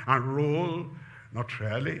ground and roll? Not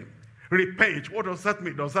really. Repent, what does that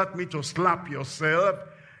mean? Does that mean to slap yourself?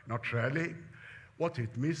 Not really. What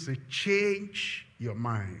it means is change your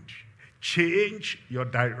mind. Change your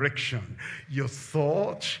direction. Your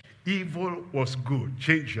thought, evil was good.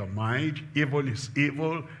 Change your mind. Evil is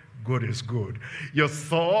evil. Good is good. Your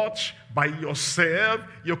thought by yourself,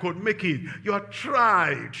 you could make it. You have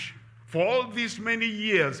tried for all these many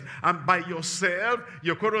years, and by yourself,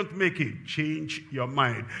 you couldn't make it. Change your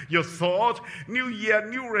mind. You thought, new year,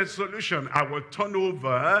 new resolution, I will turn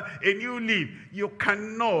over a new leaf. You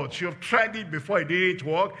cannot. You've tried it before, it didn't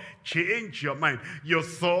work. Change your mind. You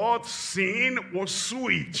thought sin was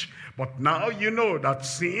sweet, but now you know that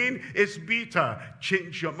sin is bitter.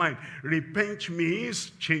 Change your mind. Repent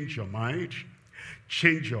means change your mind,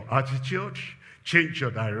 change your attitude, change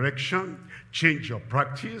your direction, change your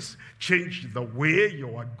practice, change the way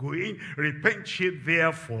you are going. Repent ye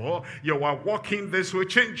therefore. You are walking this way,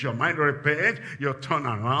 change your mind, repent, you turn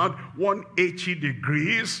around 180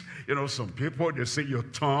 degrees. You know, some people, they say you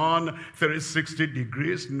turn 360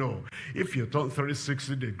 degrees. No. If you turn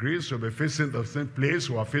 360 degrees, you'll be facing the same place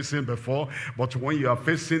you were facing before. But when you are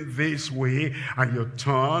facing this way and you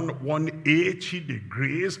turn 180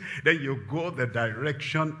 degrees, then you go the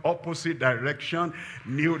direction, opposite direction,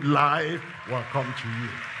 new life will come to you.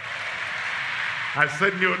 I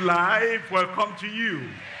said new life will come to you.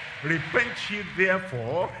 Repent ye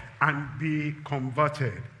therefore and be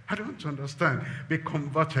converted. I don't understand. Be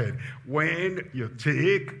converted. When you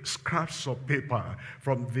take scraps of paper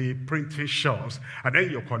from the printing shops and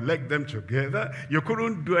then you collect them together, you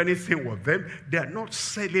couldn't do anything with them. They are not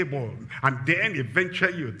sellable. And then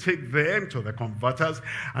eventually you take them to the converters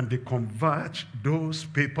and they convert those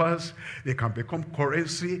papers. They can become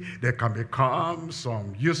currency. They can become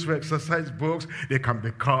some useful exercise books. They can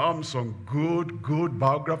become some good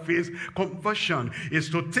biographies. Conversion is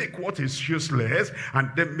to take what is useless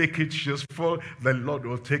and then make it useful. The Lord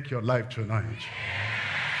will take your life tonight.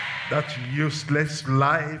 That useless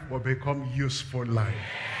life will become useful life.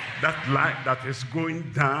 That life that is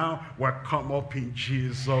going down will come up in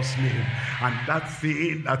Jesus' name. And that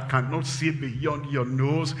thing that cannot see beyond your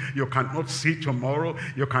nose, you cannot see tomorrow,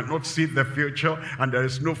 you cannot see the future, and there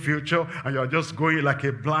is no future, and you're just going like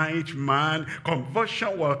a blind man.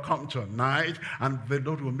 Conversion will come tonight, and the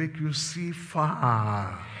Lord will make you see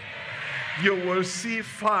far. You will see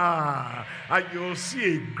far, and you'll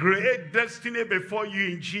see a great destiny before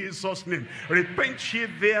you in Jesus' name. Repent ye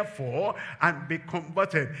therefore and be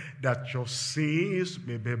converted, that your sins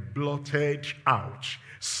may be blotted out.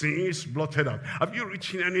 Sins blotted out. Have you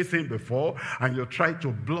written anything before and you try to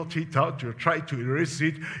blot it out, you try to erase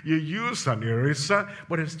it, you use an eraser,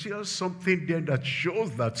 but there's still something there that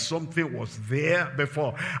shows that something was there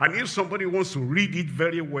before. And if somebody wants to read it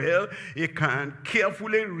very well, he can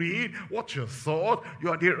carefully read what you thought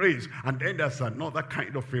you had erased. And then there's another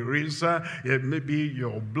kind of eraser. Maybe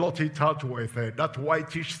you blot it out with that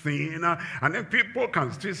whitish thing, and then people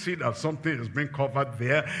can still see that something is being covered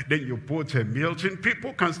there. Then you put a Milton,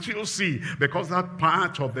 people can still see, because that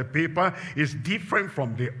part of the paper is different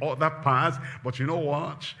from the other parts. But you know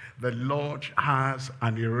what? The Lord has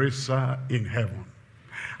an eraser in heaven.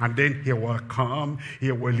 And then he will come,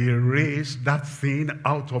 he will erase that thing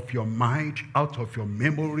out of your mind, out of your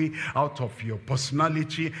memory, out of your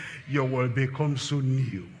personality. You will become so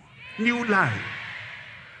new. New life,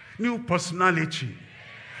 new personality,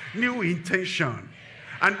 new intention,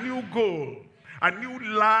 a new goal, a new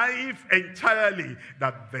life entirely,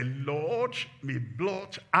 that the Lord may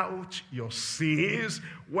blot out your sins.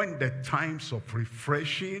 When the times of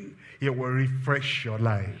refreshing, he will refresh your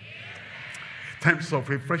life. Times of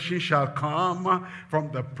refreshing shall come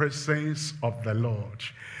from the presence of the Lord.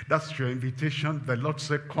 That's your invitation. The Lord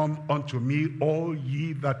said, come unto me, all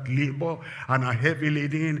ye that labor and are heavy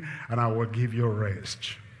laden, and I will give you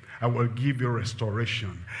rest. I will give you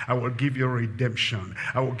restoration. I will give you redemption.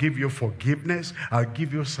 I will give you forgiveness. I'll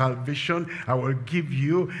give you salvation. I will give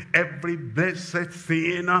you every blessed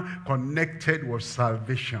thing connected with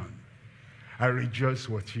salvation. I rejoice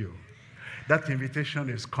with you. That invitation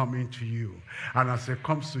is coming to you. And as it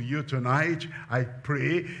comes to you tonight, I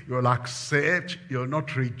pray you'll accept, you'll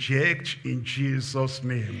not reject, in Jesus'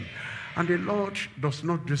 name. And the Lord does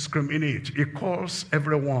not discriminate. He calls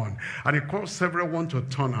everyone. And he calls everyone to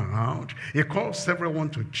turn around. He calls everyone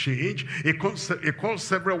to change. He calls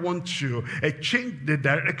everyone to change the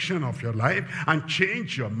direction of your life and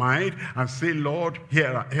change your mind and say, Lord,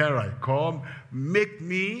 here I come. Make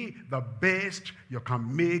me the best you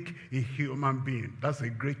can make a human being. That's a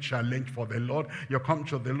great challenge for the Lord. You come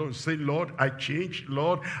to the Lord and say, Lord, I change.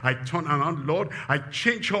 Lord, I turn around. Lord, I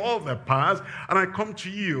change all the past, and I come to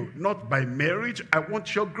you, not by merit. I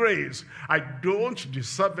want your grace. I don't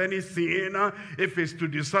deserve anything. If it's to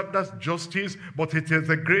deserve, that's justice, but it is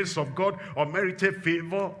the grace of God, unmerited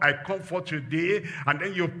favor. I come for today, and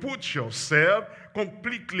then you put yourself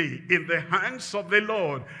completely in the hands of the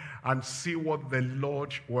Lord. and see what the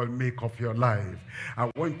Lord will make of your life.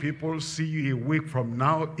 And when people see you a week from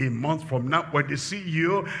now, a month from now, when they see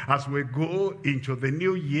you as we go into the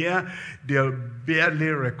new year, they'll barely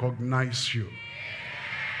recognize you.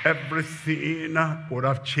 Everything would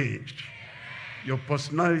have changed. Your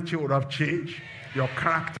personality would have changed. Your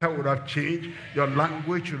character would have changed. Your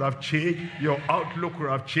language would have changed. Your outlook would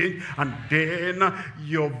have changed. And then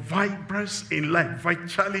your vibrance in life,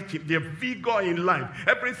 vitality, the vigor in life,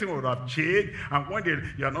 everything would have changed. And when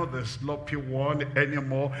you're not the sloppy one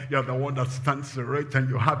anymore, you're the one that stands erect, and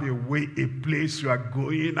you have a way, a place you are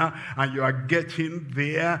going, and you are getting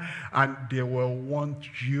there, and they will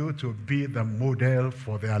want you to be the model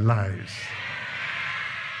for their lives.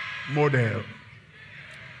 Model.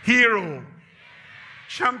 Hero.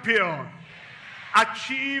 Champion,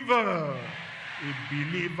 achiever, a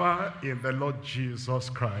believer in the Lord Jesus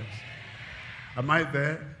Christ. Am I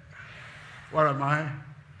there? Where am I?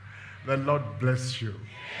 The Lord bless you.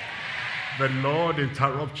 The Lord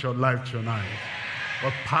interrupt your life tonight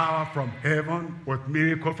with power from heaven, with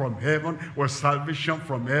miracle from heaven, with salvation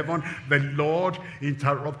from heaven. The Lord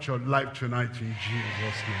interrupt your life tonight in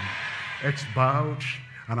Jesus' name. Heads bowed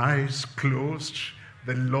and eyes closed.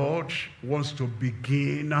 The Lord wants to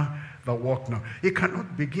begin the work now. He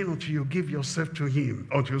cannot begin until you give yourself to him.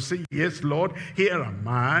 Until you say, yes, Lord, here am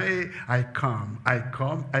I come, I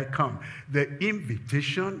come, I come. The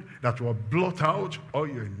invitation that will blot out all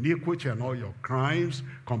your iniquity and all your crimes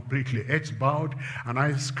completely. Heads bowed and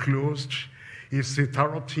eyes closed. Is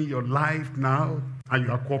interrupting your life now, and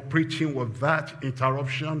you are cooperating with that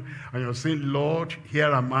interruption, and you're saying, Lord,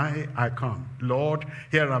 here am I come. Lord,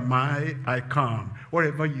 here am I come.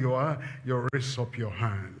 Wherever you are, you raise up your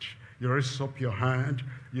hand. You raise up your hand,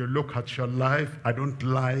 you look at your life. I don't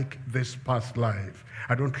like this past life.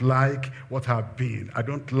 I don't like what I've been. I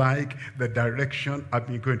don't like the direction I've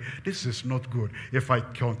been going. This is not good. If I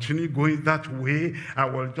continue going that way, I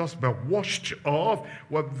will just be washed off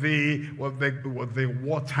with the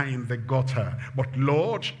water in the gutter. But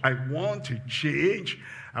Lord, I want to change.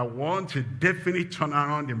 I want a definite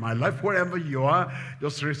turnaround in my life. Wherever you are,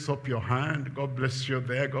 just raise up your hand. God bless you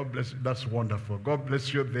there. God bless you. That's wonderful. God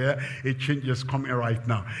bless you there. A change is coming right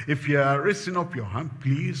now. If you are raising up your hand,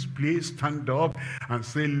 please stand up and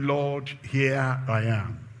say, Lord, here I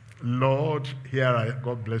am. Lord, here I am.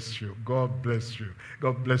 God bless you. God bless you.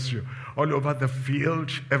 God bless you. All over the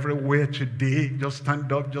field, everywhere today, just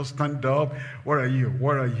stand up, just stand up. Where are you?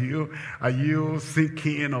 Where are you? Are you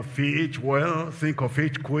thinking of it? Well, think of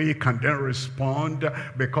it quick and then respond,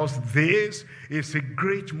 because this is a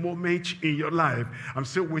great moment in your life. I'm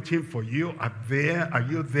still waiting for you. Are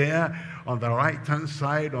you there? On the right-hand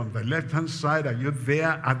side, on the left-hand side, are you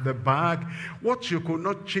there at the back? What you could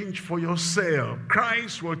not change for yourself,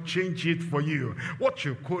 Christ will change it for you. What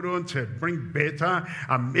you couldn't bring better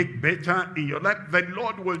and make better in your life, the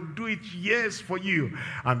Lord will do it, yes, for you.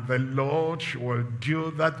 And the Lord will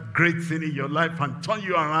do that great thing in your life and turn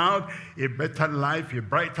you around, a better life, a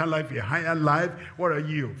brighter life, a higher life. Where are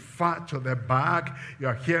you? Far to the back. You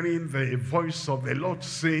are hearing the voice of the Lord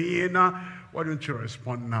saying, why don't you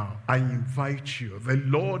respond now? I invite you. The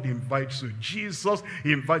Lord invites you. Jesus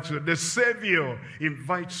invites you. The Savior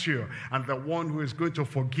invites you. And the one who is going to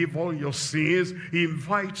forgive all your sins, he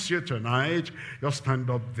invites you tonight. Just stand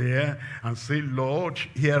up there and say, Lord,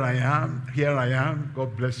 here I am. Here I am.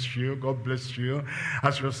 God bless you. God bless you.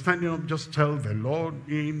 As you're standing up, just tell the Lord,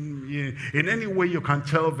 in any way you can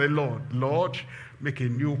tell the Lord, Lord, make a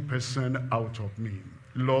new person out of me.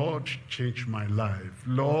 Lord, change my life.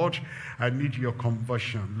 Lord, I need your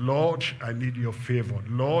conversion. Lord, I need your favor.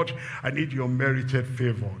 Lord, I need your merited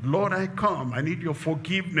favor. Lord, I come. I need your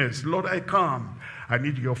forgiveness. Lord, I come. I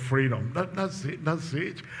need your freedom. That's it. That's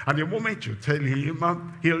it. And the moment you tell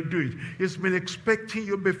him, he'll do it. He's been expecting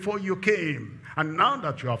you before you came. And now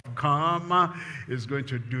that you have come, he's going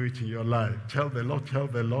to do it in your life. Tell the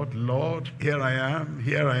Lord, Lord, here I am,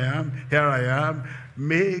 here I am, here I am.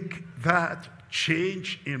 Make that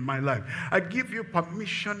change in my life. I give you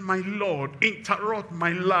permission, my Lord. Interrupt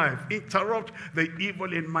my life. Interrupt the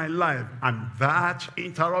evil in my life. And that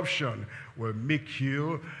interruption will make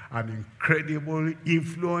you an incredible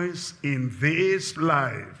influence in this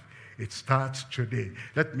life. It starts today.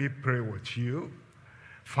 Let me pray with you.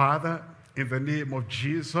 Father, in the name of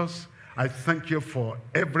Jesus, I thank you for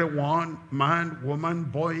everyone, man, woman,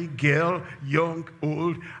 boy, girl, young,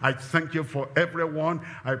 old. I thank you for everyone.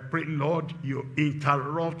 I pray, Lord, you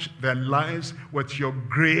interrupt their lives with your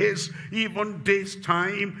grace, even this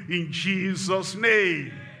time, in Jesus'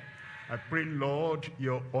 name. I pray, Lord,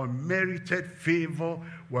 your unmerited favor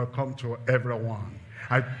will come to everyone.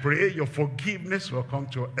 I pray your forgiveness will come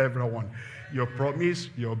to everyone. Your promise,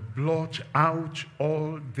 you'll blot out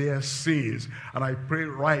all their sins. And I pray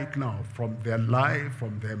right now, from their life,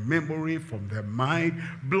 from their memory, from their mind,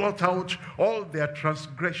 blot out all their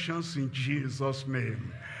transgressions in Jesus'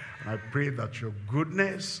 name. And I pray that your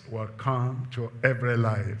goodness will come to every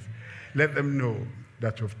life. Let them know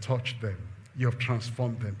that you've touched them, you've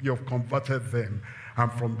transformed them, you've converted them.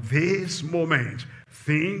 And from this moment,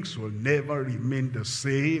 things will never remain the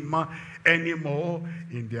same anymore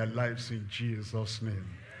in their lives in Jesus' name.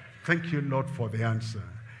 Thank you, Lord, for the answer.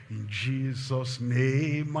 In Jesus'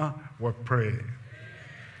 name we pray.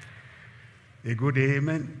 A good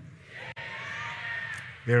amen.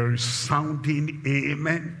 A resounding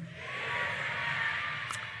amen.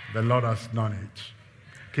 The Lord has done it.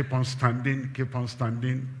 Keep on standing, keep on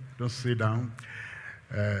standing. Don't sit down.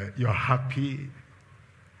 You're happy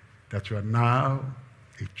that you are now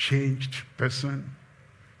a changed person,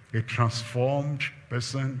 a transformed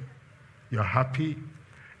person. You're happy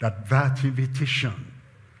that that invitation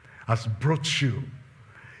has brought you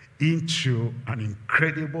into an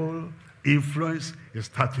incredible influence is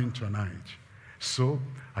starting tonight. So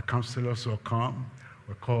our counselors will come.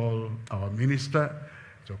 We'll call our minister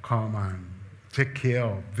to come and take care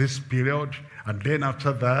of this period. And then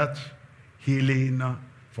after that, healing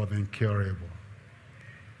for the incurable.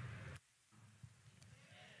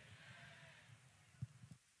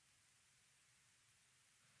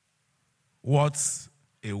 What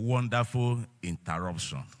a wonderful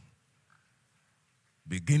interruption.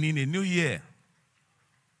 Beginning a new year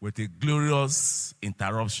with a glorious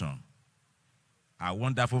interruption. Our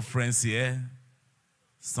wonderful friends here,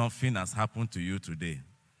 something has happened to you today.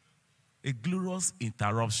 A glorious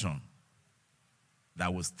interruption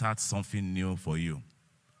that will start something new for you.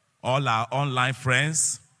 All our online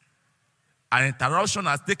friends, an interruption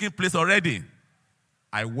has taken place already.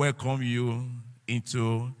 I welcome you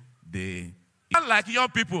into the, like young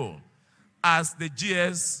people, as the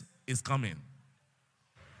GS is coming.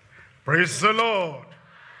 Praise the Lord.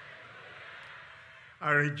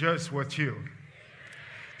 I rejoice with you.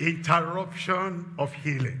 Interruption of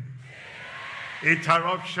healing.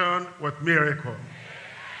 Interruption with miracle.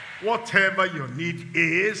 Whatever your need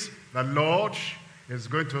is, the Lord is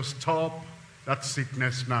going to stop that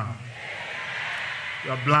sickness now.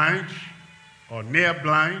 You're blind or near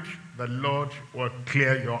blind, the Lord will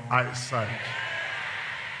clear your eyesight.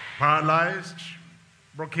 Paralyzed,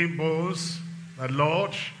 broken bones, the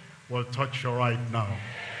Lord will touch you right now.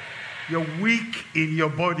 You're weak in your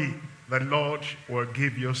body, the Lord will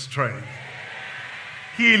give you strength.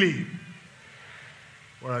 Healing.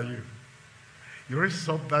 Where are you? You raise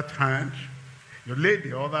up that hand, you lay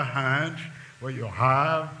the other hand where you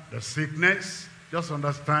have the sickness. Just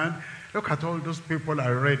understand, look at all those people I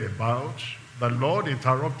read about. The Lord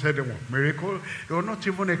interrupted them with miracle. They were not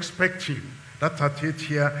even expecting. That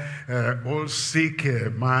 38-year-old sick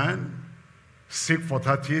man, sick for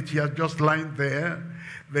 38 years, just lying there.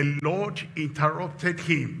 The Lord interrupted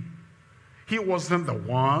him. He wasn't the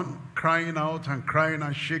one crying out and crying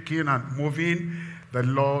and shaking and moving. The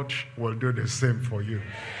Lord will do the same for you.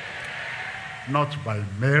 Not by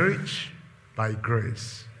merit, by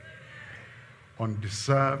grace.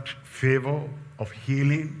 Undeserved favor of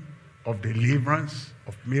healing, of deliverance,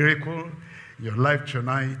 of miracle in your life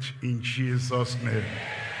tonight in Jesus' name.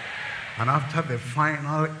 And after the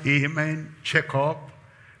final amen checkup,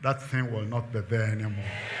 that thing will not be there anymore.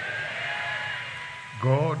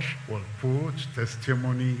 God will put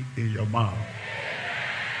testimony in your mouth.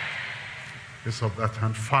 Raise up that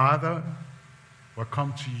hand. Father, will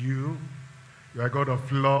come to you. You are a God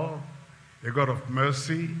of love, a God of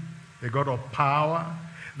mercy, a God of power,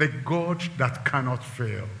 the God that cannot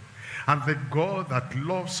fail, and the God that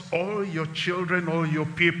loves all your children, all your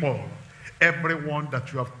people, everyone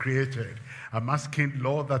that you have created. I'm asking,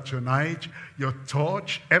 Lord, that tonight you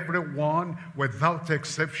touch everyone without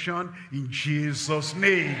exception in Jesus'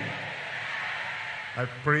 name. I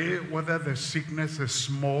pray whether the sickness is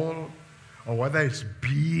small or whether it's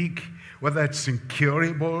big, whether it's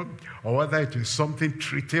incurable, or whether it is something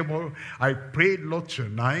treatable, I pray, Lord,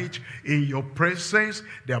 tonight, in your presence,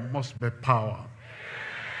 there must be power.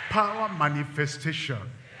 Power manifestation.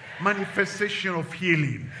 Manifestation of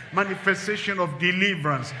healing. Manifestation of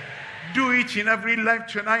deliverance. Do it in every life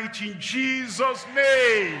tonight in Jesus'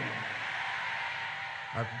 name.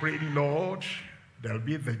 I pray, Lord, there'll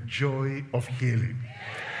be the joy of healing.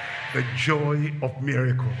 The joy of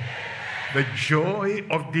miracle. The joy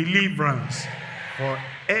of deliverance for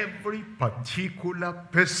every particular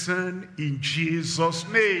person in Jesus'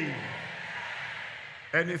 name.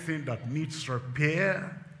 Anything that needs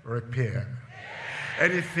repair, repair.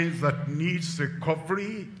 Anything that needs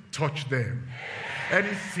recovery, touch them.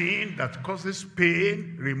 Anything that causes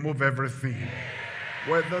pain, remove everything.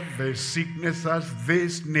 Whether the sickness has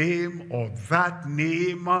this name or that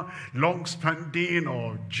name, long-standing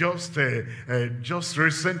or just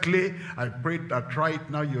recently, I pray that right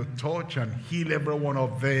now you touch and heal every one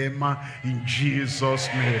of them in Jesus'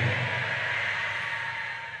 name.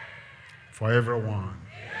 For everyone.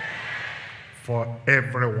 For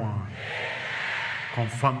everyone.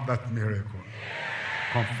 Confirm that miracle.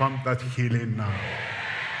 Confirm that healing now.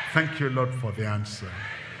 Thank you, Lord, for the answer.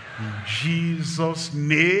 In Jesus'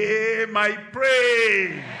 name I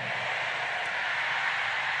pray.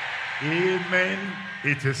 Amen.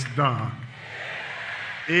 It is done.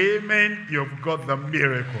 Amen. You've got the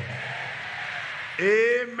miracle.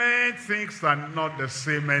 Amen. Things are not the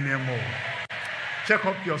same anymore. Check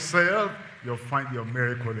up yourself. You'll find your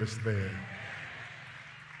miracle is there.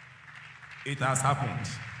 It has happened.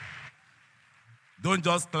 Don't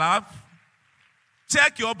just clap.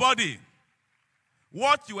 Check your body.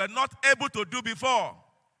 What you were not able to do before,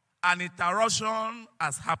 an interruption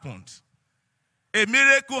has happened. A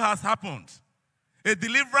miracle has happened. A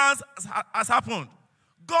deliverance has happened.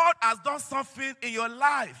 God has done something in your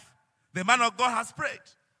life. The man of God has prayed.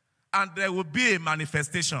 And there will be a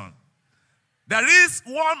manifestation. There is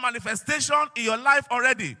one manifestation in your life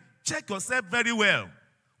already. Check yourself very well.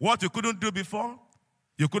 What you couldn't do before,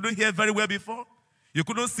 you couldn't hear very well before, you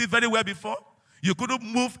couldn't see very well before, you couldn't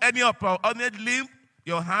move any of your limb,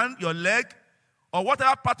 your hand, your leg, or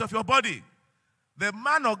whatever part of your body. The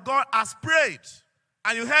man of God has prayed,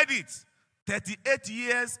 and you heard it. 38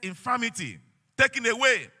 years infirmity taken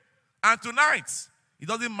away. And tonight, it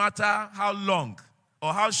doesn't matter how long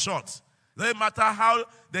or how short. It doesn't matter how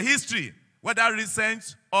the history, whether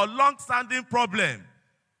recent or long-standing problem,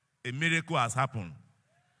 a miracle has happened.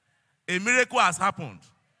 A miracle has happened.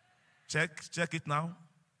 Check it now.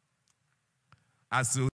 As you